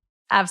past year.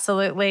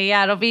 Absolutely.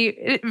 Yeah, it'll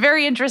be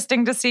very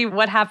interesting to see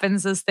what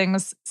happens as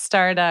things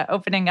start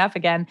opening up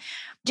again.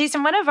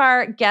 Jason, one of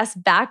our guests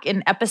back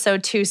in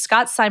episode 2,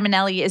 Scott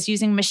Simonelli, is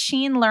using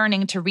machine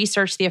learning to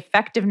research the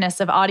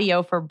effectiveness of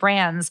audio for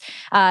brands.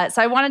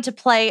 So I wanted to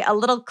play a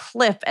little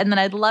clip, and then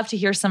I'd love to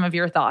hear some of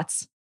your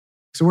thoughts.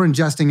 So we're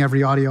ingesting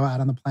every audio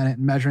ad on the planet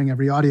and measuring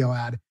every audio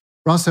ad.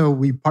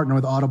 We partner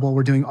with Audible.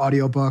 We're doing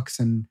audiobooks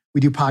and we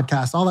do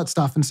podcasts, all that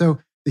stuff. And so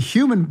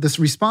this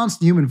response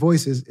to human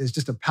voices is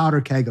just a powder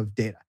keg of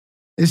data.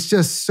 It's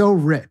just so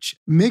rich.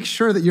 Make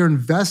sure that you're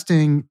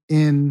investing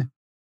in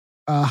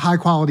high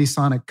quality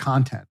sonic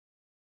content.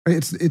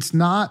 It's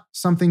not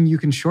something you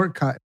can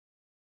shortcut.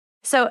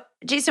 So,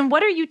 Jason,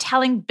 what are you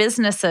telling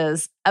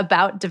businesses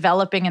about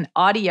developing an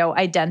audio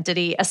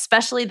identity,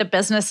 especially the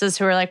businesses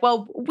who are like,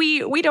 well,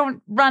 we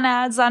don't run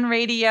ads on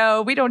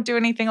radio. We don't do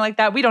anything like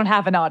that. We don't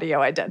have an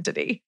audio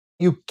identity.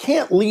 You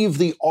can't leave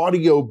the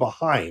audio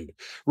behind,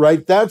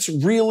 right? That's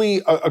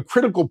really a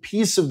critical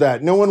piece of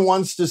that. No one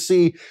wants to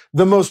see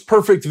the most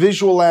perfect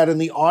visual ad and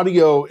the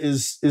audio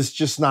is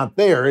just not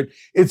there.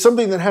 It's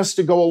something that has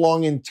to go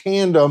along in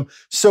tandem.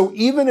 So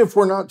even if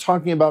we're not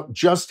talking about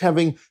just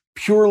having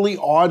purely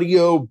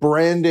audio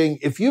branding,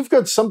 if you've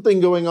got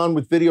something going on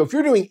with video, if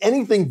you're doing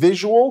anything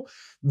visual,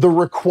 the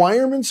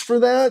requirements for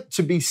that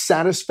to be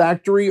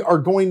satisfactory are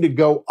going to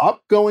go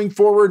up going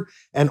forward,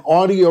 and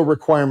audio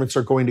requirements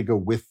are going to go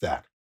with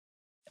that.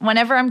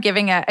 Whenever I'm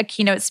giving a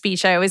keynote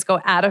speech, I always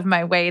go out of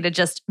my way to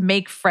just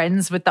make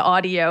friends with the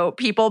audio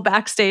people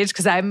backstage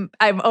because I'm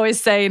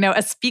always saying,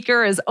 a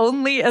speaker is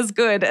only as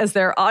good as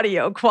their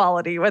audio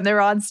quality when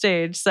they're on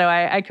stage. So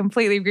I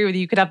completely agree with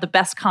you. You could have the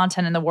best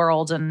content in the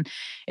world, and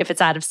if it's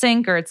out of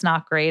sync or it's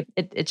not great,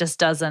 it just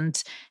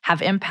doesn't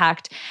have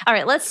impact. All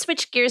right, let's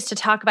switch gears to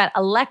talk about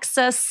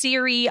Alexa,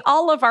 Siri,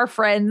 all of our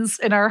friends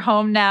in our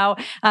home now.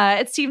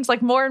 It seems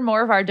like more and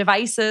more of our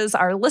devices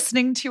are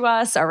listening to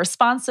us, are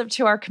responsive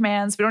to our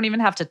commands. We don't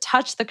even have to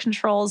touch the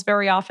controls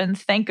very often.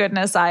 Thank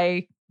goodness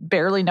I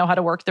barely know how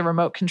to work the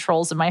remote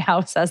controls in my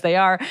house as they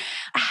are.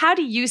 How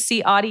do you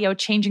see audio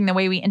changing the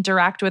way we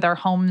interact with our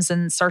homes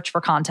and search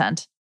for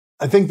content?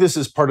 I think this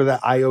is part of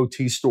that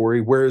IoT story.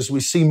 Whereas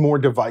we see more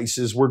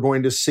devices, we're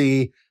going to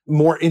see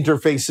more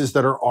interfaces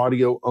that are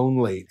audio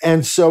only.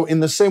 And so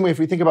in the same way, if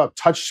we think about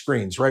touch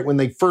screens, right? When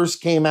they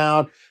first came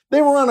out,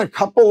 they were on a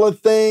couple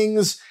of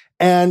things.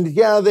 And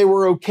yeah, they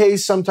were okay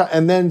sometimes.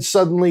 And then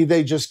suddenly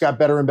they just got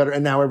better and better.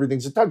 And now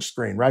everything's a touch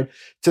screen, right?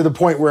 To the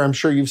point where I'm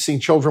sure you've seen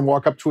children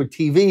walk up to a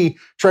TV,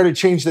 try to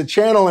change the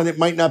channel, and it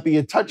might not be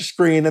a touch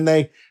screen, and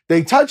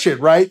they touch it,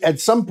 right? At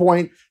some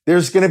point,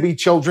 there's going to be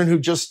children who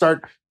just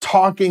start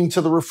talking to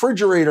the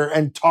refrigerator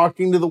and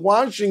talking to the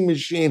washing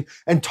machine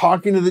and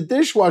talking to the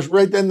dishwasher,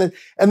 right? And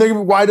they're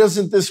why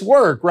doesn't this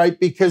work, right?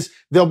 Because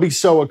they'll be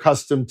so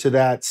accustomed to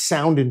that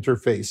sound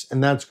interface.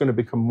 And that's going to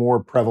become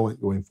more prevalent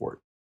going forward.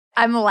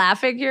 I'm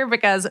laughing here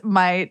because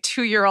my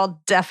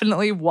 2-year-old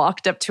definitely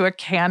walked up to a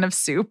can of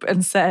soup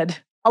and said,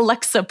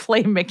 Alexa,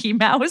 play Mickey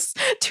Mouse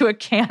to a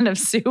can of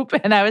soup.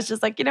 And I was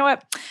just like, you know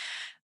what?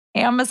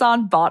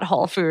 Amazon bought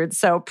Whole Foods,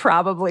 so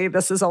probably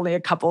this is only a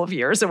couple of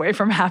years away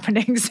from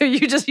happening. So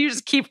you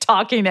just keep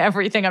talking to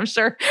everything. I'm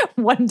sure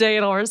one day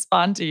it'll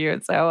respond to you.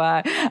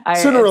 So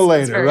sooner or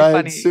later, right?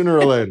 Funny. Sooner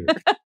or later.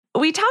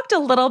 We talked a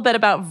little bit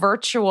about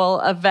virtual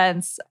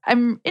events.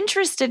 I'm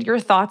interested in your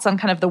thoughts on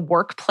kind of the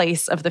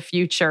workplace of the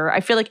future. I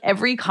feel like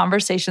every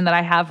conversation that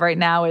I have right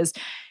now is,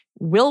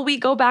 will we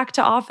go back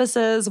to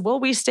offices? Will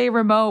we stay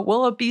remote?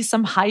 Will it be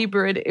some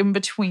hybrid in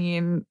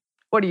between?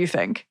 What do you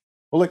think?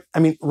 Well, look, I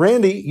mean,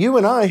 Randy, you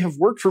and I have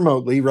worked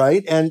remotely,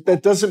 right? And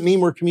that doesn't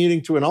mean we're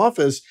commuting to an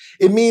office.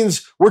 It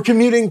means we're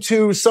commuting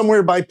to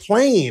somewhere by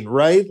plane,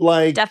 right?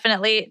 Like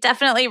definitely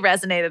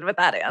resonated with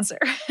that answer.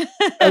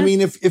 I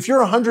mean, if you're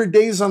 100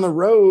 days on the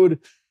road,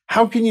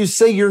 how can you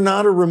say you're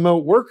not a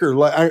remote worker?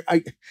 Like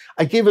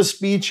I gave a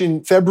speech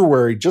in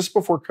February, just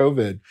before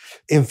COVID.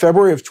 In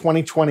February of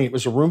 2020, it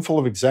was a room full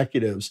of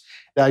executives.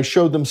 I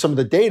showed them some of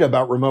the data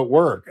about remote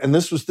work. And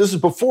this is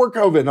before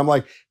COVID. And I'm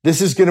like,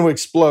 this is going to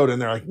explode. And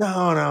they're like,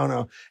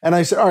 no. And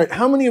I said, all right,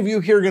 how many of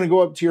you here are going to go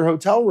up to your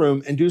hotel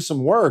room and do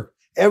some work?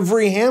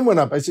 Every hand went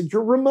up. I said,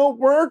 you're remote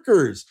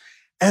workers.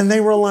 And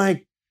they were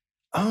like,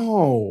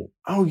 oh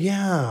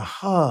yeah,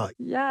 huh.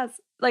 Yes.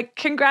 Like,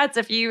 congrats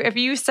if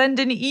you send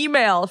an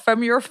email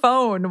from your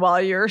phone while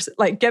you're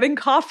like getting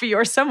coffee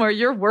or somewhere,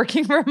 you're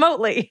working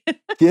remotely.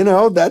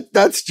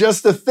 That's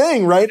just a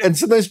thing, right? And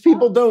sometimes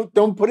people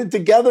don't put it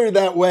together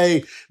that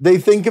way. They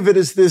think of it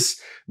as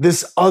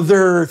this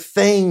other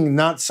thing,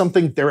 not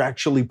something they're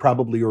actually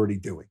probably already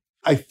doing.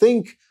 I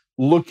think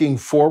looking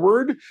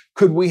forward,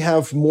 could we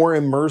have more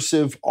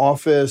immersive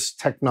office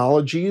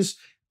technologies?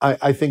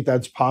 I think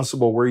that's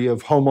possible, where you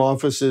have home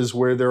offices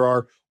where there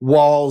are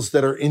walls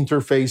that are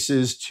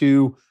interfaces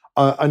to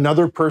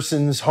another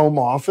person's home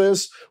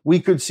office.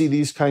 We could see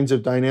these kinds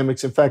of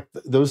dynamics. In fact,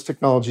 those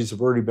technologies have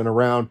already been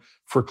around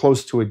for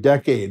close to a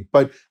decade.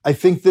 But I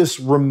think this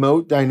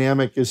remote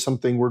dynamic is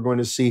something we're going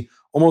to see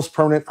almost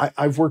permanent.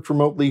 I've worked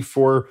remotely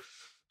for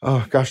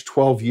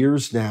 12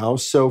 years now.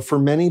 So for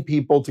many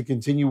people to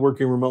continue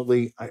working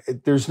remotely,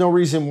 there's no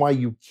reason why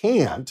you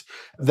can't.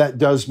 That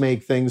does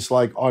make things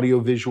like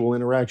audio-visual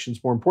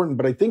interactions more important.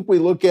 But I think we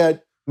look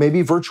at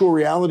maybe virtual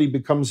reality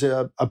becomes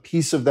a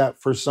piece of that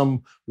for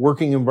some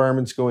working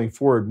environments going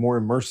forward, more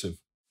immersive.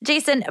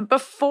 Jason,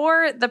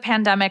 before the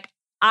pandemic,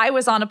 I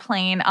was on a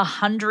plane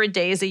 100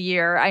 days a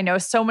year. I know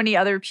so many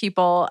other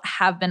people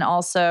have been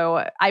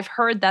also. I've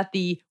heard that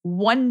the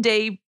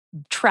one-day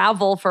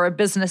travel for a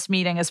business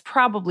meeting is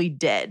probably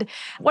dead.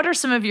 What are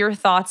some of your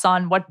thoughts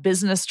on what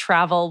business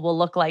travel will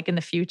look like in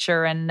the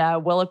future, and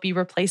will it be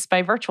replaced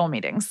by virtual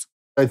meetings?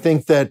 I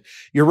think that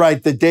you're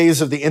right. The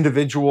days of the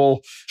individual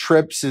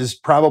trips is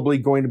probably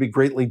going to be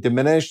greatly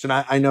diminished. And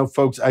I know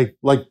folks,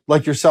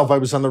 like yourself, I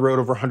was on the road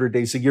over 100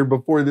 days a year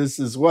before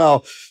this as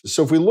well.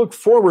 So if we look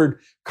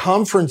forward,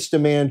 conference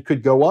demand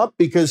could go up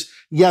because,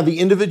 the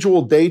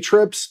individual day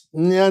trips,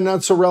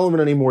 not so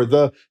relevant anymore.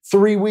 The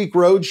 3-week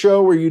road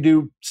show where you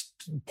do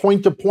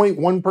point to point,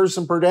 one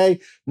person per day,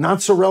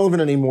 not so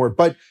relevant anymore.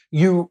 But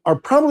you are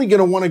probably going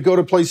to want to go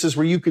to places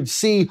where you could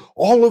see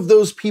all of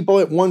those people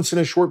at once in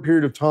a short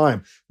period of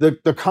time.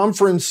 The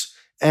conference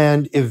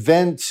and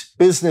event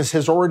business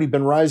has already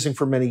been rising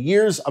for many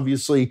years,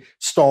 obviously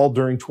stalled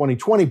during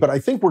 2020, but I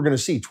think we're going to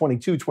see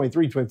 22,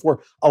 23,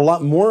 24, a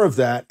lot more of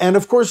that. And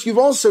of course, you've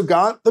also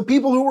got the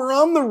people who are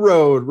on the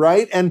road,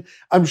 right? And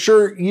I'm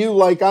sure you,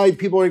 like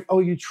people are like, oh,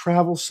 you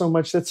travel so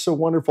much. That's so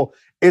wonderful.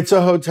 It's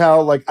a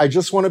hotel. Like, I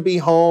just want to be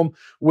home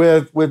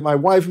with my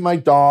wife and my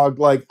dog.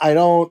 Like, I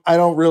don't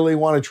really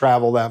want to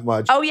travel that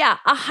much. Oh yeah,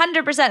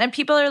 100%. And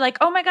people are like,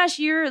 oh my gosh,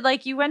 you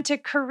went to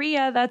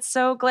Korea. That's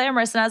so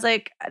glamorous. And I was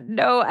like,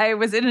 no, I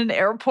was in an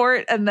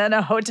airport and then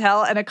a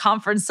hotel and a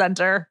conference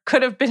center.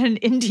 Could have been in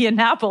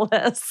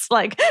Indianapolis.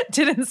 Like,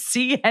 didn't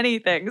see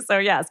anything. So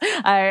yes,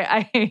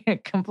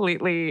 I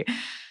completely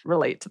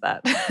relate to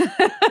that.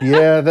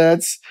 Yeah,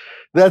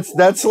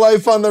 that's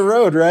life on the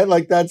road, right?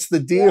 Like, that's the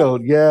deal.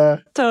 Yeah.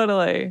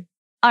 Totally.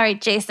 All right,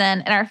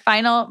 Jason, in our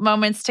final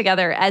moments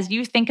together, as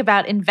you think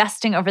about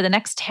investing over the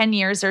next 10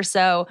 years or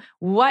so,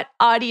 what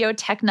audio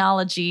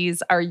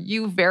technologies are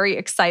you very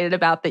excited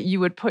about that you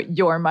would put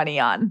your money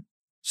on?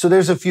 So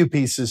there's a few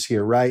pieces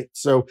here, right?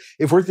 So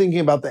if we're thinking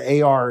about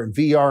the AR and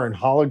VR and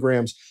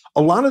holograms,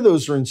 a lot of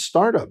those are in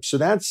startups.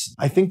 So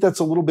I think that's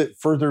a little bit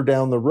further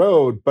down the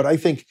road. But I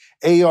think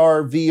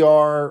AR,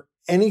 VR,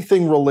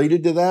 anything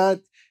related to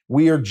that,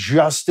 we are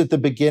just at the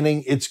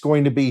beginning. It's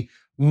going to be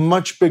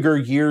much bigger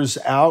years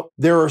out.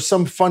 There are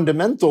some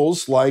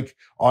fundamentals like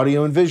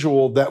audio and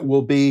visual that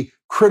will be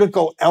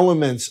critical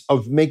elements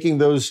of making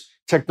those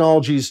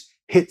technologies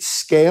hit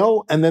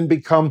scale and then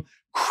become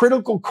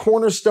critical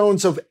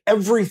cornerstones of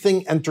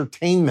everything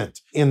entertainment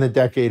in the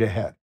decade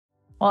ahead.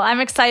 Well,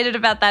 I'm excited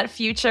about that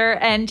future.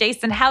 And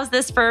Jason, how's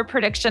this for a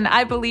prediction?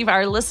 I believe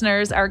our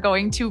listeners are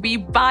going to be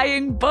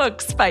buying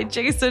books by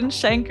Jason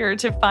Schenker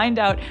to find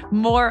out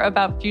more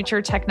about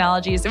future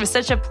technologies. It was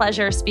such a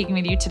pleasure speaking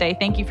with you today.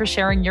 Thank you for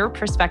sharing your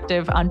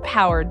perspective on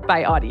Powered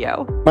by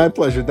Audio. My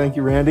pleasure. Thank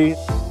you, Randy.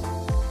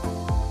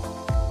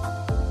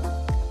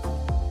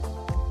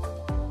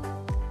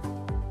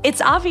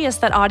 It's obvious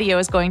that audio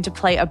is going to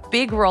play a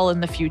big role in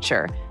the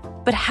future.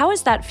 But how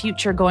is that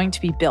future going to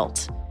be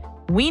built?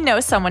 We know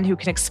someone who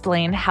can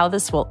explain how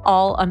this will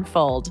all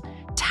unfold.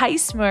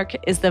 Thijs Murk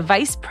is the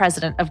Vice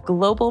President of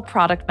Global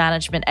Product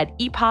Management at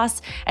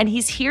EPOS, and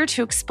he's here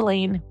to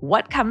explain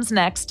what comes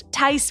next.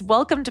 Thijs,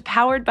 welcome to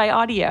Powered by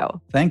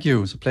Audio. Thank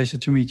you. It's a pleasure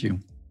to meet you.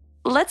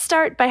 Let's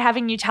start by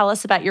having you tell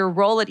us about your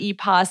role at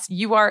EPOS.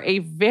 You are a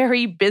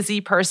very busy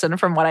person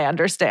from what I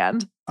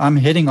understand. I'm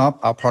heading up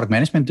our product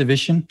management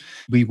division.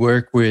 We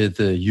work with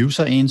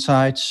user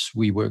insights.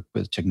 We work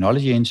with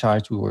technology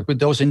insights. We work with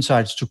those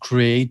insights to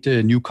create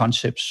new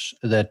concepts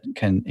that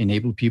can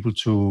enable people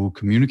to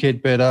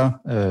communicate better,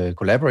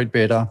 collaborate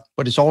better.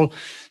 But it's all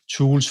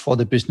tools for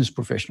the business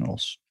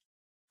professionals.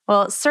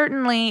 Well,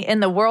 certainly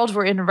in the world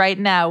we're in right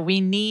now, we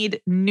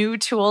need new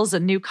tools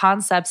and new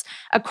concepts.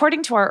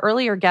 According to our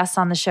earlier guests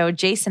on the show,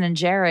 Jason and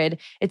Jared,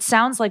 it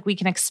sounds like we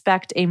can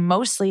expect a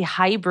mostly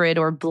hybrid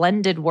or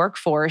blended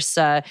workforce.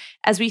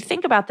 As we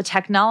think about the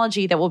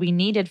technology that will be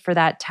needed for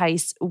that,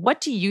 Thijs,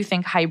 what do you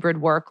think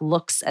hybrid work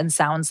looks and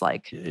sounds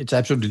like? It's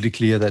absolutely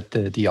clear that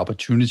the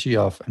opportunity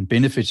of and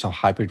benefits of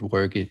hybrid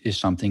work is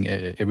something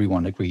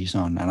everyone agrees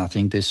on. And I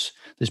think this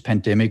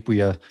pandemic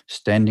we are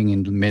standing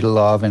in the middle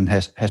of and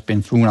has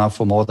been through now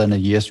for more than a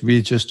year,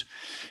 really just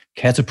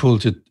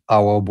catapulted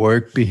our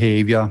work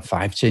behavior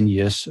 5-10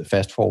 years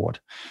fast forward.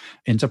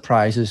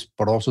 Enterprises,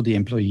 but also the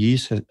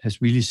employees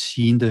has really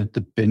seen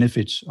the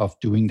benefits of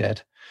doing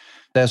that.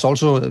 There's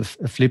also a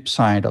flip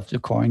side of the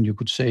coin, you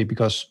could say,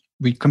 because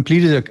we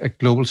completed a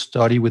global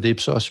study with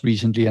Ipsos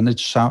recently, and it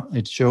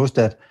shows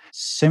that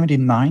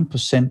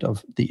 79%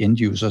 of the end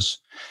users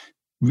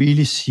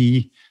really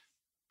see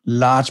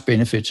large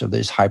benefits of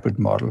this hybrid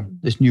model,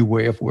 this new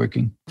way of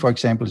working. For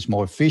example, it's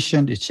more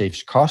efficient, it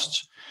saves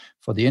costs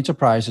for the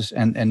enterprises,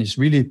 and it's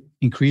really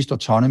increased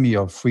autonomy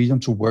or freedom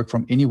to work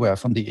from anywhere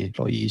from the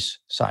employee's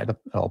side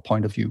or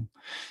point of view.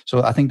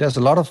 So I think there's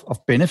a lot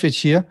of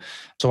benefits here.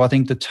 So I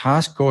think the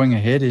task going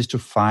ahead is to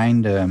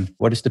find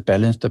what is the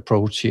balanced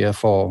approach here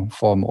for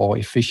a more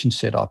efficient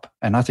setup.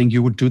 And I think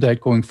you would do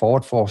that going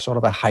forward for sort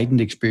of a heightened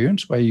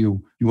experience where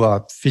you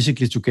are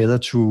physically together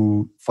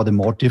for the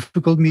more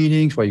difficult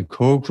meetings, where you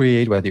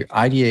co-create, where you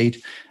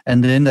ideate.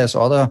 And then there's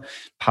other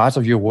parts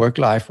of your work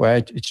life where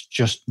it's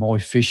just more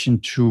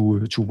efficient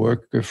to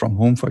work from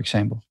home, for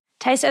example.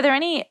 Thijs, are there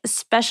any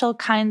special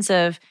kinds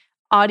of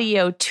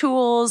audio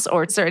tools,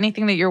 or is there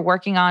anything that you're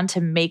working on to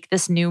make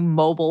this new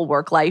mobile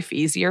work life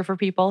easier for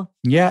people?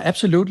 Yeah,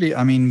 absolutely.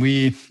 I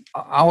mean,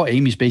 our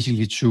aim is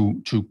basically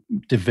to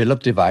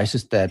develop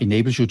devices that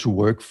enables you to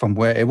work from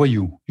wherever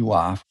you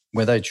are,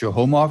 whether it's your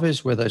home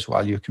office, whether it's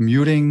while you're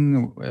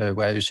commuting,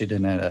 where you sit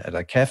at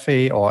a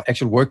cafe or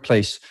actual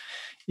workplace.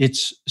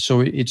 It's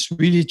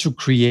really to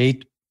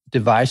create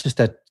devices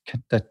that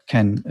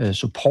can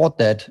support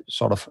that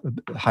sort of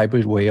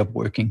hybrid way of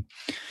working.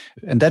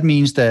 And that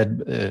means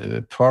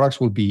that products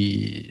will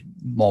be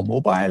more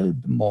mobile,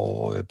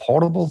 more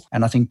portable.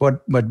 And I think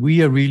what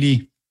we are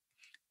really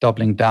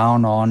doubling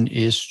down on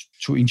is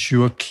to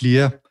ensure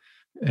clear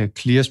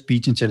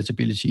speech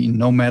intelligibility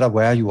no matter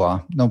where you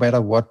are, no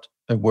matter what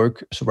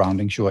work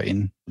surroundings you are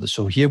in.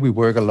 So here we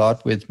work a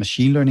lot with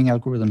machine learning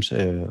algorithms,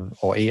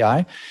 or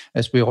AI,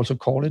 as we also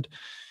call it,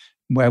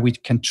 where we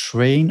can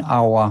train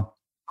our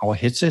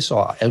headsets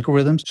or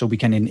algorithms so we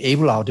can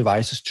enable our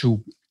devices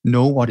to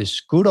know what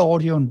is good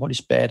audio and what is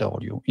bad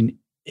audio in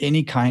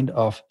any kind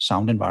of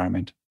sound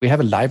environment. We have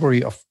a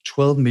library of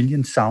 12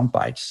 million sound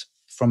bites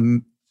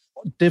from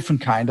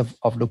different kind of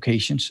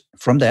locations.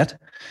 From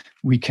that,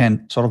 we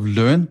can sort of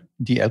learn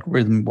the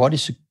algorithm what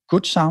is a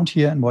good sound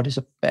here and what is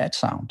a bad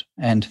sound,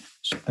 and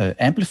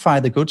amplify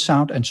the good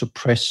sound and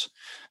suppress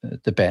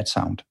the bad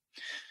sound.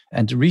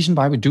 And the reason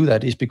why we do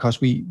that is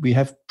because we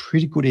have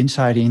pretty good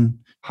insight in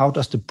how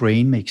does the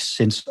brain make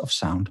sense of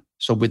sound.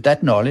 So with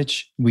that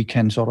knowledge, we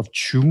can sort of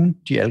tune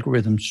the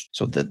algorithms.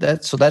 So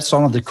that's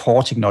some of the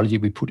core technology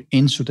we put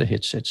into the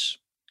headsets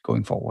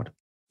going forward.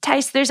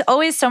 Thijs, there's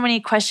always so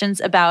many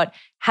questions about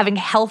having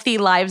healthy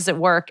lives at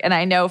work. And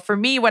I know for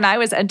me, when I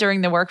was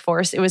entering the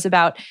workforce, it was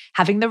about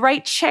having the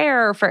right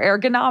chair for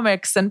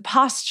ergonomics and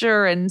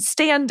posture and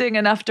standing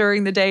enough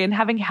during the day and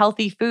having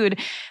healthy food.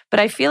 But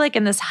I feel like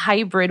in this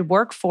hybrid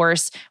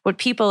workforce, what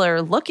people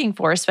are looking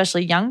for,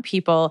 especially young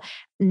people,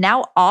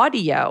 now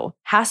audio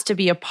has to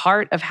be a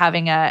part of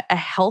having a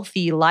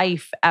healthy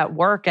life at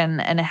work and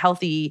a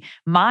healthy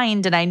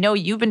mind. And I know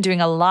you've been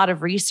doing a lot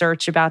of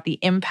research about the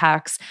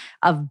impacts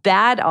of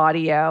bad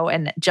audio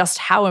and just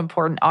how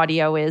important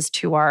audio is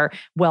to our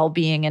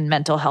well-being and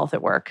mental health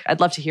at work.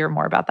 I'd love to hear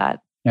more about that.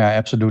 Yeah,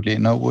 absolutely.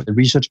 No, the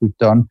research we've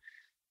done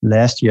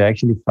last year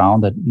actually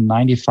found that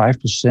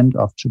 95%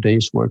 of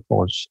today's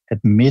workforce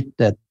admit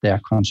that their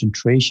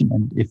concentration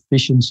and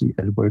efficiency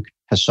at work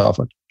has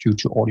suffered due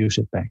to audio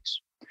setbacks.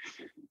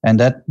 And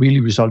that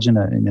really results in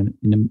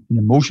an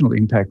emotional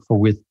impact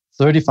with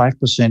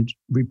 35%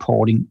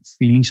 reporting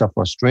feelings of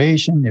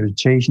frustration,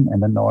 irritation,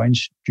 and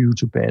annoyance due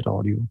to bad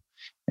audio.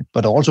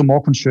 But also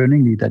more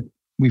concerningly, that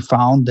we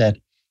found that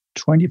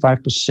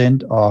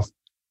 25% of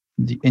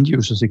the end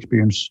users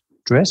experience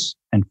stress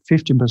and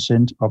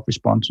 15% of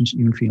respondents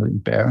even feel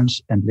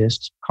embarrassed and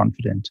less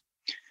confident.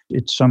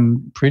 It's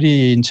some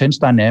pretty intense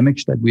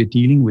dynamics that we're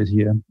dealing with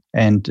here,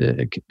 and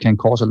can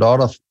cause a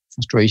lot of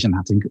frustration.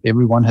 I think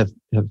everyone have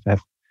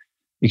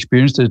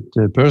experienced it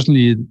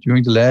personally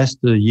during the last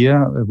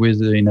year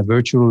in a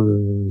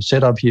virtual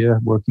setup here,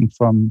 working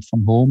from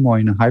home or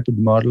in a hybrid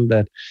model.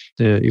 That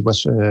it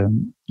was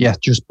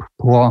just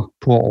poor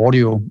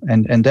audio,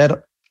 and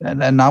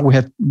now we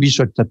have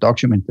research that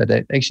document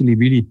that actually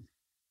really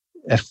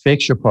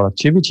affects your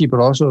productivity,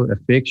 but also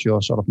affects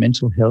your sort of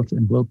mental health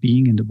and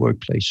well-being in the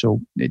workplace. So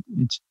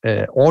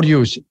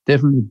audio is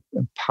definitely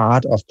a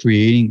part of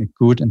creating a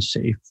good and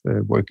safe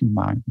work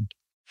environment.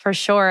 For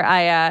sure.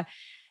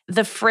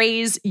 The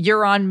phrase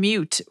 "you're on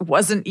mute"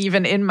 wasn't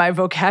even in my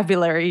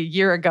vocabulary a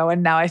year ago,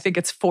 and now I think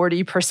it's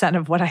 40%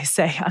 of what I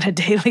say on a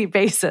daily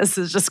basis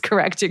is just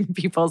correcting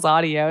people's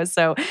audio.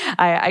 So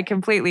I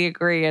completely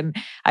agree. And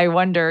I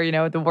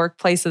wonder, the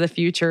workplace of the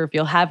future, if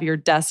you'll have your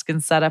desk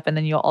and setup, and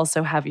then you'll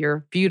also have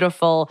your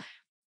beautiful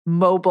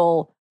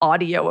mobile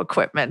audio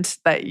equipment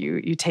that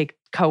you take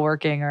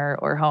co-working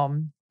or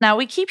home. Now,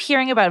 we keep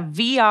hearing about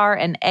VR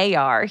and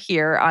AR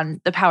here on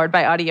the Powered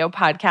by Audio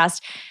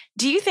podcast.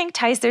 Do you think,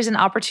 Thijs, there's an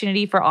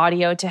opportunity for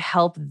audio to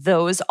help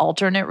those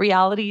alternate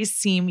realities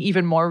seem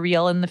even more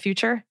real in the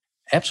future?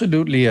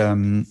 Absolutely.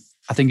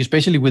 I think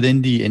especially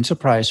within the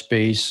enterprise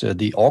space,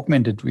 the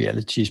augmented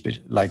reality,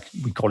 like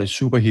we call it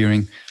super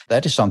hearing,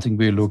 that is something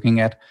we're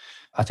looking at.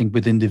 I think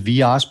within the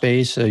VR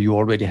space, you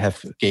already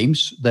have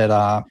games that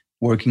are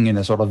working in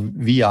a sort of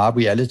VR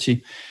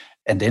reality.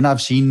 And then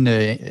I've seen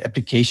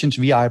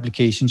VR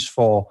applications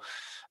for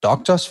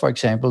doctors, for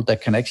example,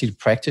 that can actually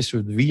practice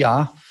with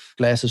VR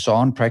glasses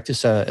on,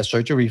 practice a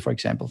surgery, for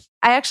example.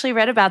 I actually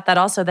read about that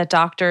also, that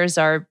doctors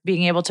are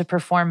being able to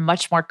perform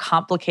much more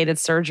complicated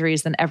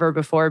surgeries than ever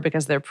before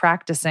because they're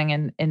practicing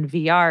in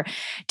VR.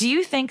 Do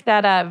you think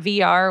that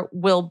VR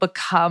will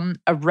become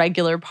a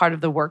regular part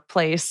of the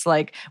workplace?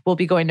 Like, we'll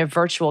be going to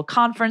virtual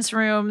conference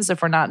rooms.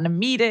 If we're not in a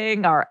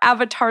meeting, our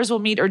avatars will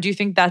meet, or do you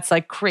think that's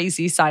like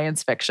crazy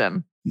science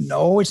fiction?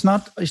 No, it's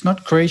not. It's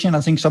not crazy, and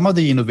I think some of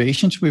the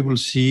innovations we will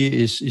see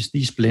is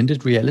these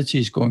blended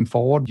realities going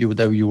forward. You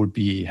will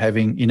be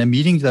having in a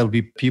meeting. There will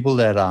be people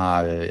that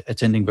are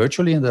attending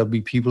virtually, and there will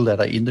be people that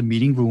are in the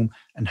meeting room.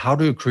 And how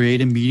do you create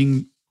a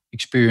meeting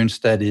experience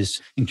that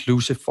is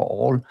inclusive for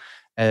all,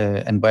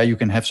 and where you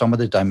can have some of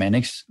the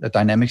dynamics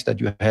that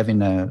you have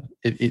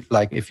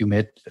like if you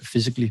met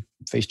physically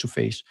face to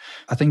face?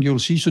 I think you'll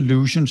see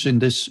solutions in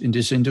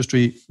this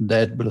industry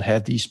that will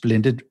have these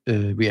blended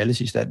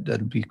realities that will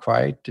be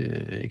quite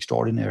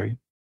extraordinary.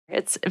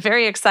 It's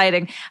very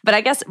exciting. But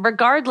I guess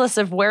regardless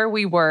of where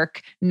we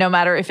work, no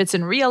matter if it's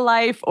in real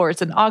life or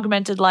it's an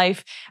augmented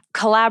life,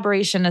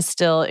 collaboration is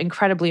still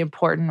incredibly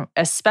important,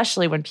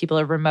 especially when people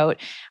are remote.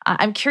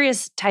 I'm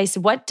curious, Thijs,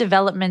 what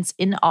developments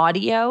in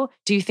audio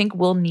do you think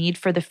we'll need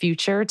for the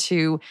future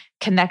to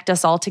connect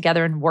us all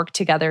together and work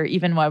together,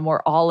 even when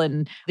we're all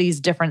in these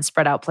different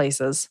spread out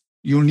places?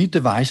 You'll need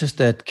devices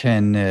that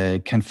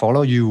can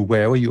follow you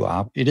wherever you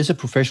are. It is a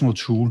professional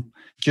tool.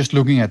 Just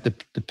looking at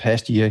the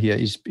past year here,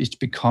 it's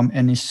become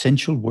an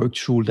essential work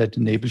tool that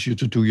enables you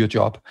to do your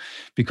job,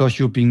 because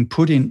you're being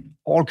put in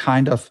all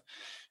kind of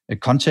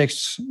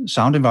contexts,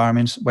 sound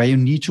environments where you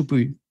need to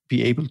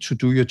be able to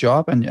do your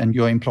job, and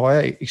your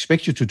employer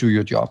expects you to do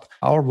your job.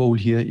 Our role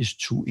here is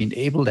to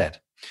enable that,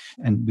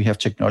 and we have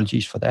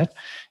technologies for that.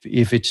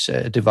 If it's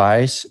a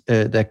device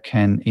that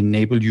can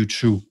enable you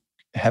to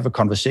have a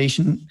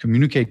conversation,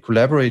 communicate,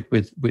 collaborate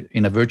with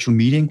in a virtual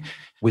meeting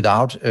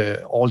without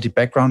all the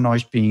background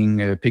noise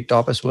being picked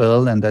up as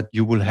well, and that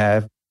you will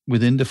have,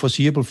 within the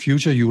foreseeable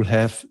future, you will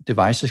have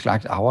devices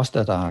like ours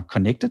that are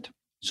connected.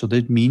 So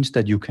that means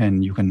that you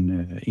can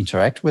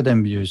interact with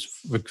them,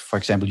 for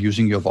example,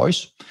 using your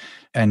voice,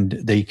 and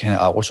they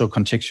are also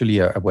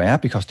contextually aware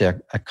because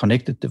they're a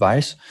connected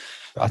device.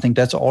 I think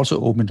that's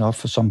also opened up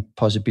for some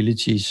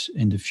possibilities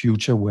in the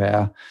future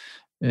where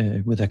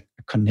with a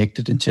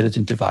connected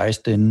intelligent device,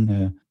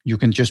 then you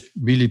can just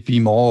really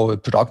be more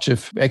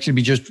productive. Actually,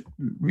 we just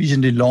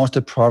recently launched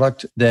a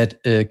product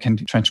that can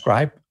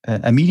transcribe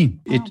a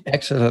meeting. It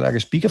acts like a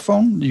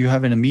speakerphone you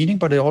have in a meeting,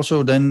 but it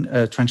also then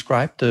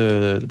transcribes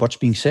what's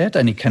being said,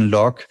 and it can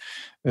log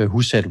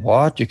who said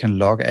what. You can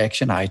log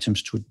action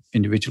items to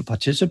individual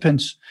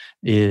participants,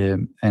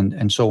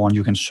 and so on.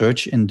 You can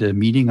search in the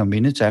meeting or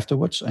minutes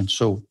afterwards, and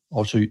so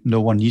also no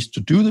one needs to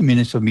do the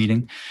minutes of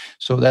meeting.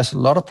 So there's a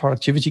lot of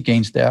productivity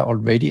gains there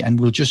already, and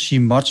we'll just see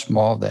much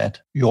more of that.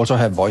 You also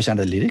have voice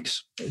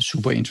analytics, a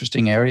super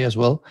interesting area as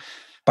well.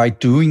 By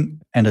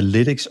doing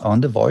analytics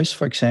on the voice,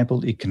 for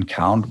example, it can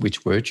count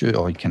which words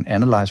or it can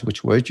analyze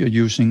which words you're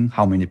using,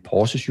 how many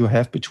pauses you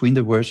have between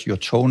the words, your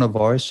tone of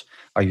voice.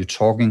 Are you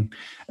talking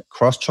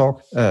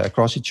cross-talk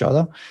across each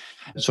other?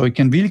 So it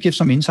can really give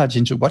some insights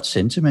into what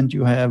sentiment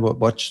you have,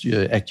 what's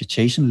your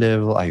agitation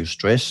level, are you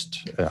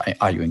stressed,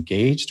 are you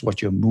engaged,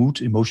 what's your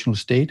mood, emotional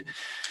state.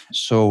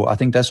 So I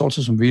think that's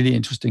also some really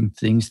interesting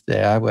things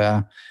there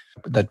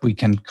that we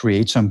can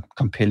create some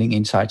compelling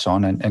insights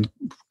on and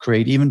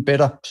create even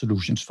better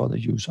solutions for the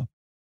user.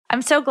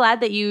 I'm so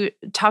glad that you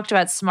talked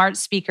about smart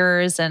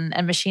speakers and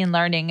machine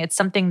learning. It's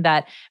something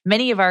that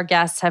many of our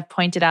guests have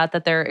pointed out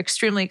that they're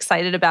extremely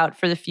excited about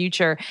for the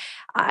future.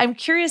 I'm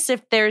curious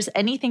if there's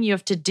anything you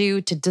have to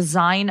do to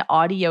design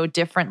audio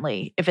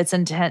differently, if it's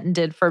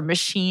intended for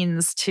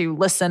machines to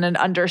listen and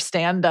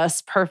understand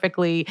us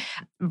perfectly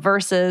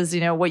versus,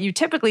 what you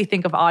typically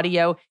think of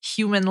audio,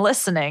 human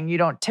listening. You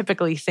don't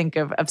typically think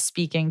of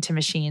speaking to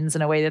machines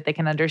in a way that they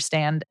can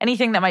understand.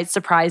 Anything that might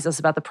surprise us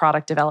about the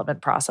product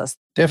development process?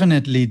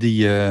 Definitely,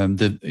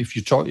 if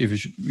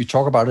we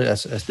talk about it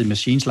as the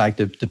machines, like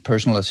the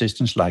personal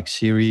assistants like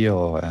Siri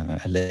or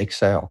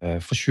Alexa,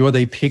 for sure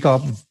they pick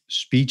up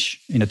speech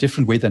in a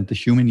different way than the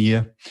human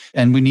ear,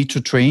 and we need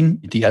to train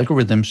the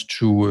algorithms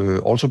to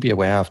also be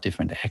aware of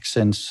different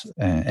accents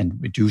and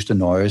reduce the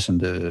noise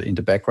and in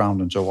the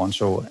background and so on.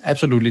 So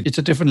absolutely, it's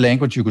a different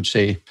language, you could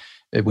say,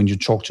 when you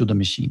talk to the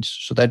machines.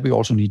 So that we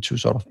also need to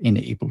sort of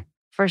enable.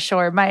 For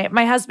sure.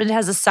 My husband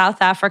has a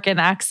South African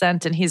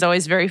accent, and he's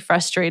always very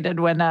frustrated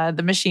when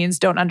the machines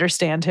don't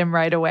understand him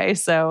right away.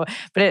 So,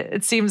 but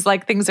it seems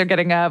like things are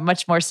getting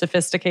much more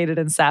sophisticated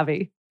and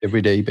savvy.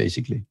 Every day,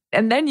 basically.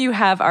 And then you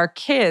have our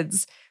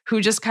kids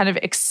who just kind of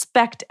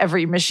expect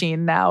every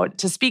machine now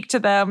to speak to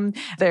them.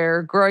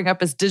 They're growing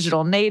up as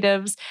digital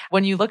natives.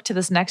 When you look to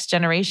this next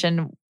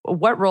generation,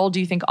 what role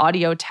do you think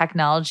audio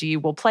technology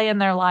will play in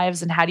their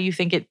lives? And how do you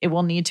think it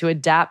will need to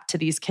adapt to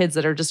these kids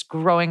that are just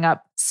growing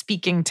up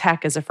speaking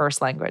tech as a first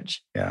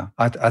language? Yeah,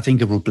 I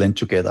think it will blend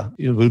together.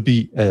 It will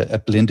be a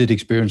blended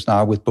experience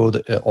now with both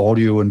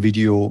audio and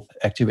video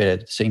activated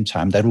at the same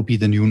time. That will be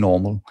the new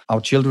normal.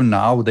 Our children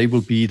now, they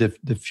will be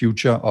the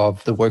future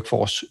of the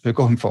workforce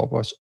going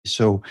forward.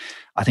 So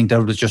I think that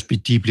will just be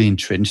deeply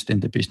entrenched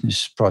in the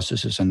business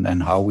processes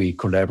and how we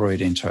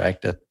collaborate,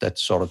 interact.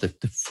 That's sort of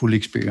the full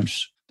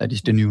experience. That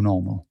is the new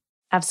normal.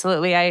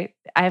 Absolutely. I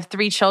have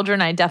 3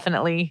 children. I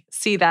definitely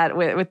see that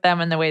with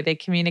them and the way they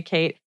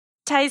communicate.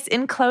 Thijs,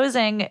 in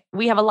closing,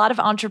 we have a lot of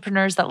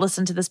entrepreneurs that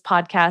listen to this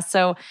podcast.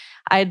 So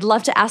I'd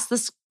love to ask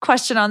this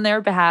question on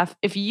their behalf.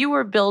 If you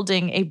were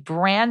building a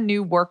brand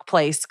new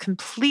workplace,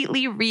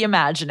 completely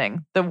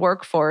reimagining the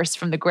workforce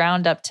from the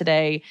ground up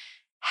today,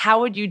 how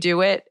would you do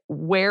it?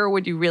 Where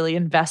would you really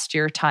invest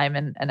your time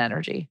and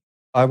energy?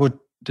 I would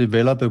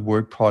develop a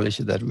work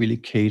policy that really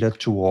catered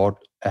toward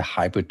a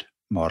hybrid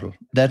model.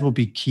 That will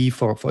be key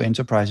for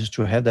enterprises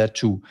to have that,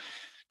 to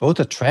both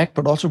attract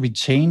but also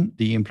retain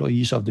the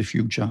employees of the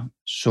future.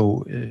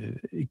 So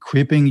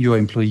equipping your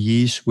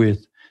employees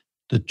with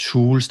the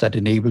tools that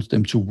enables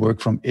them to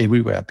work from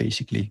everywhere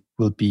basically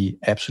will be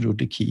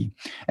absolutely key.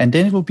 And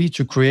then it will be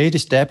to create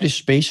established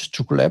spaces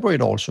to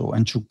collaborate also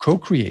and to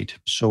co-create.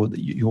 So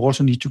you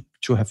also need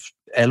to have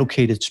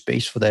allocated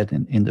space for that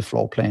in the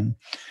floor plan.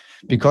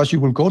 Because you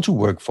will go to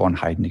work for a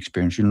heightened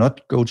experience. You'll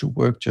not go to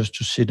work just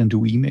to sit and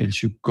do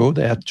emails. You go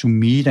there to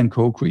meet and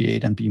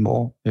co-create and be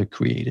more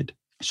creative.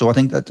 So I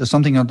think that there's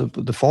something on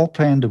the floor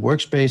plan, the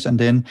workspace, and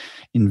then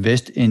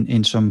invest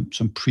in some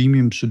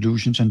premium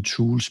solutions and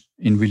tools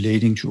in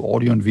relating to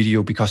audio and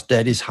video, because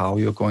that is how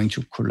you're going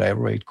to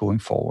collaborate going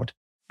forward.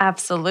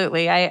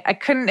 Absolutely. I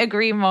couldn't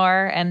agree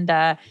more. And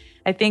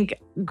I think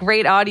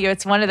great audio,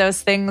 it's one of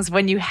those things,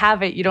 when you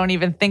have it, you don't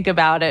even think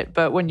about it.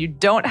 But when you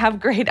don't have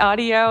great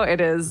audio, it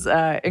is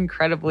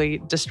incredibly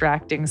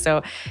distracting.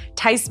 So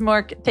Thijs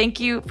Moerk, thank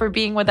you for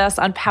being with us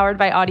on Powered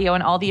by Audio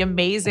and all the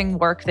amazing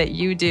work that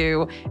you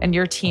do and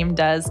your team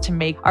does to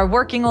make our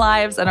working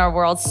lives and our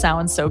world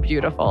sound so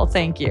beautiful.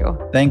 Thank you.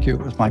 Thank you.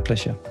 It was my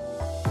pleasure.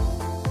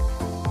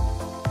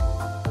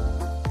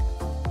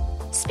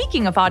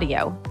 Speaking of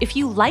audio, if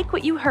you like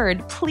what you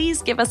heard,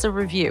 please give us a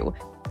review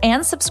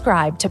and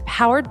subscribe to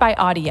Powered by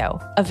Audio,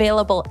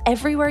 available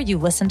everywhere you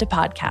listen to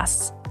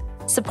podcasts.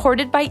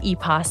 Supported by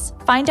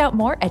EPOS. Find out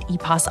more at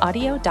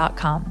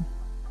eposaudio.com.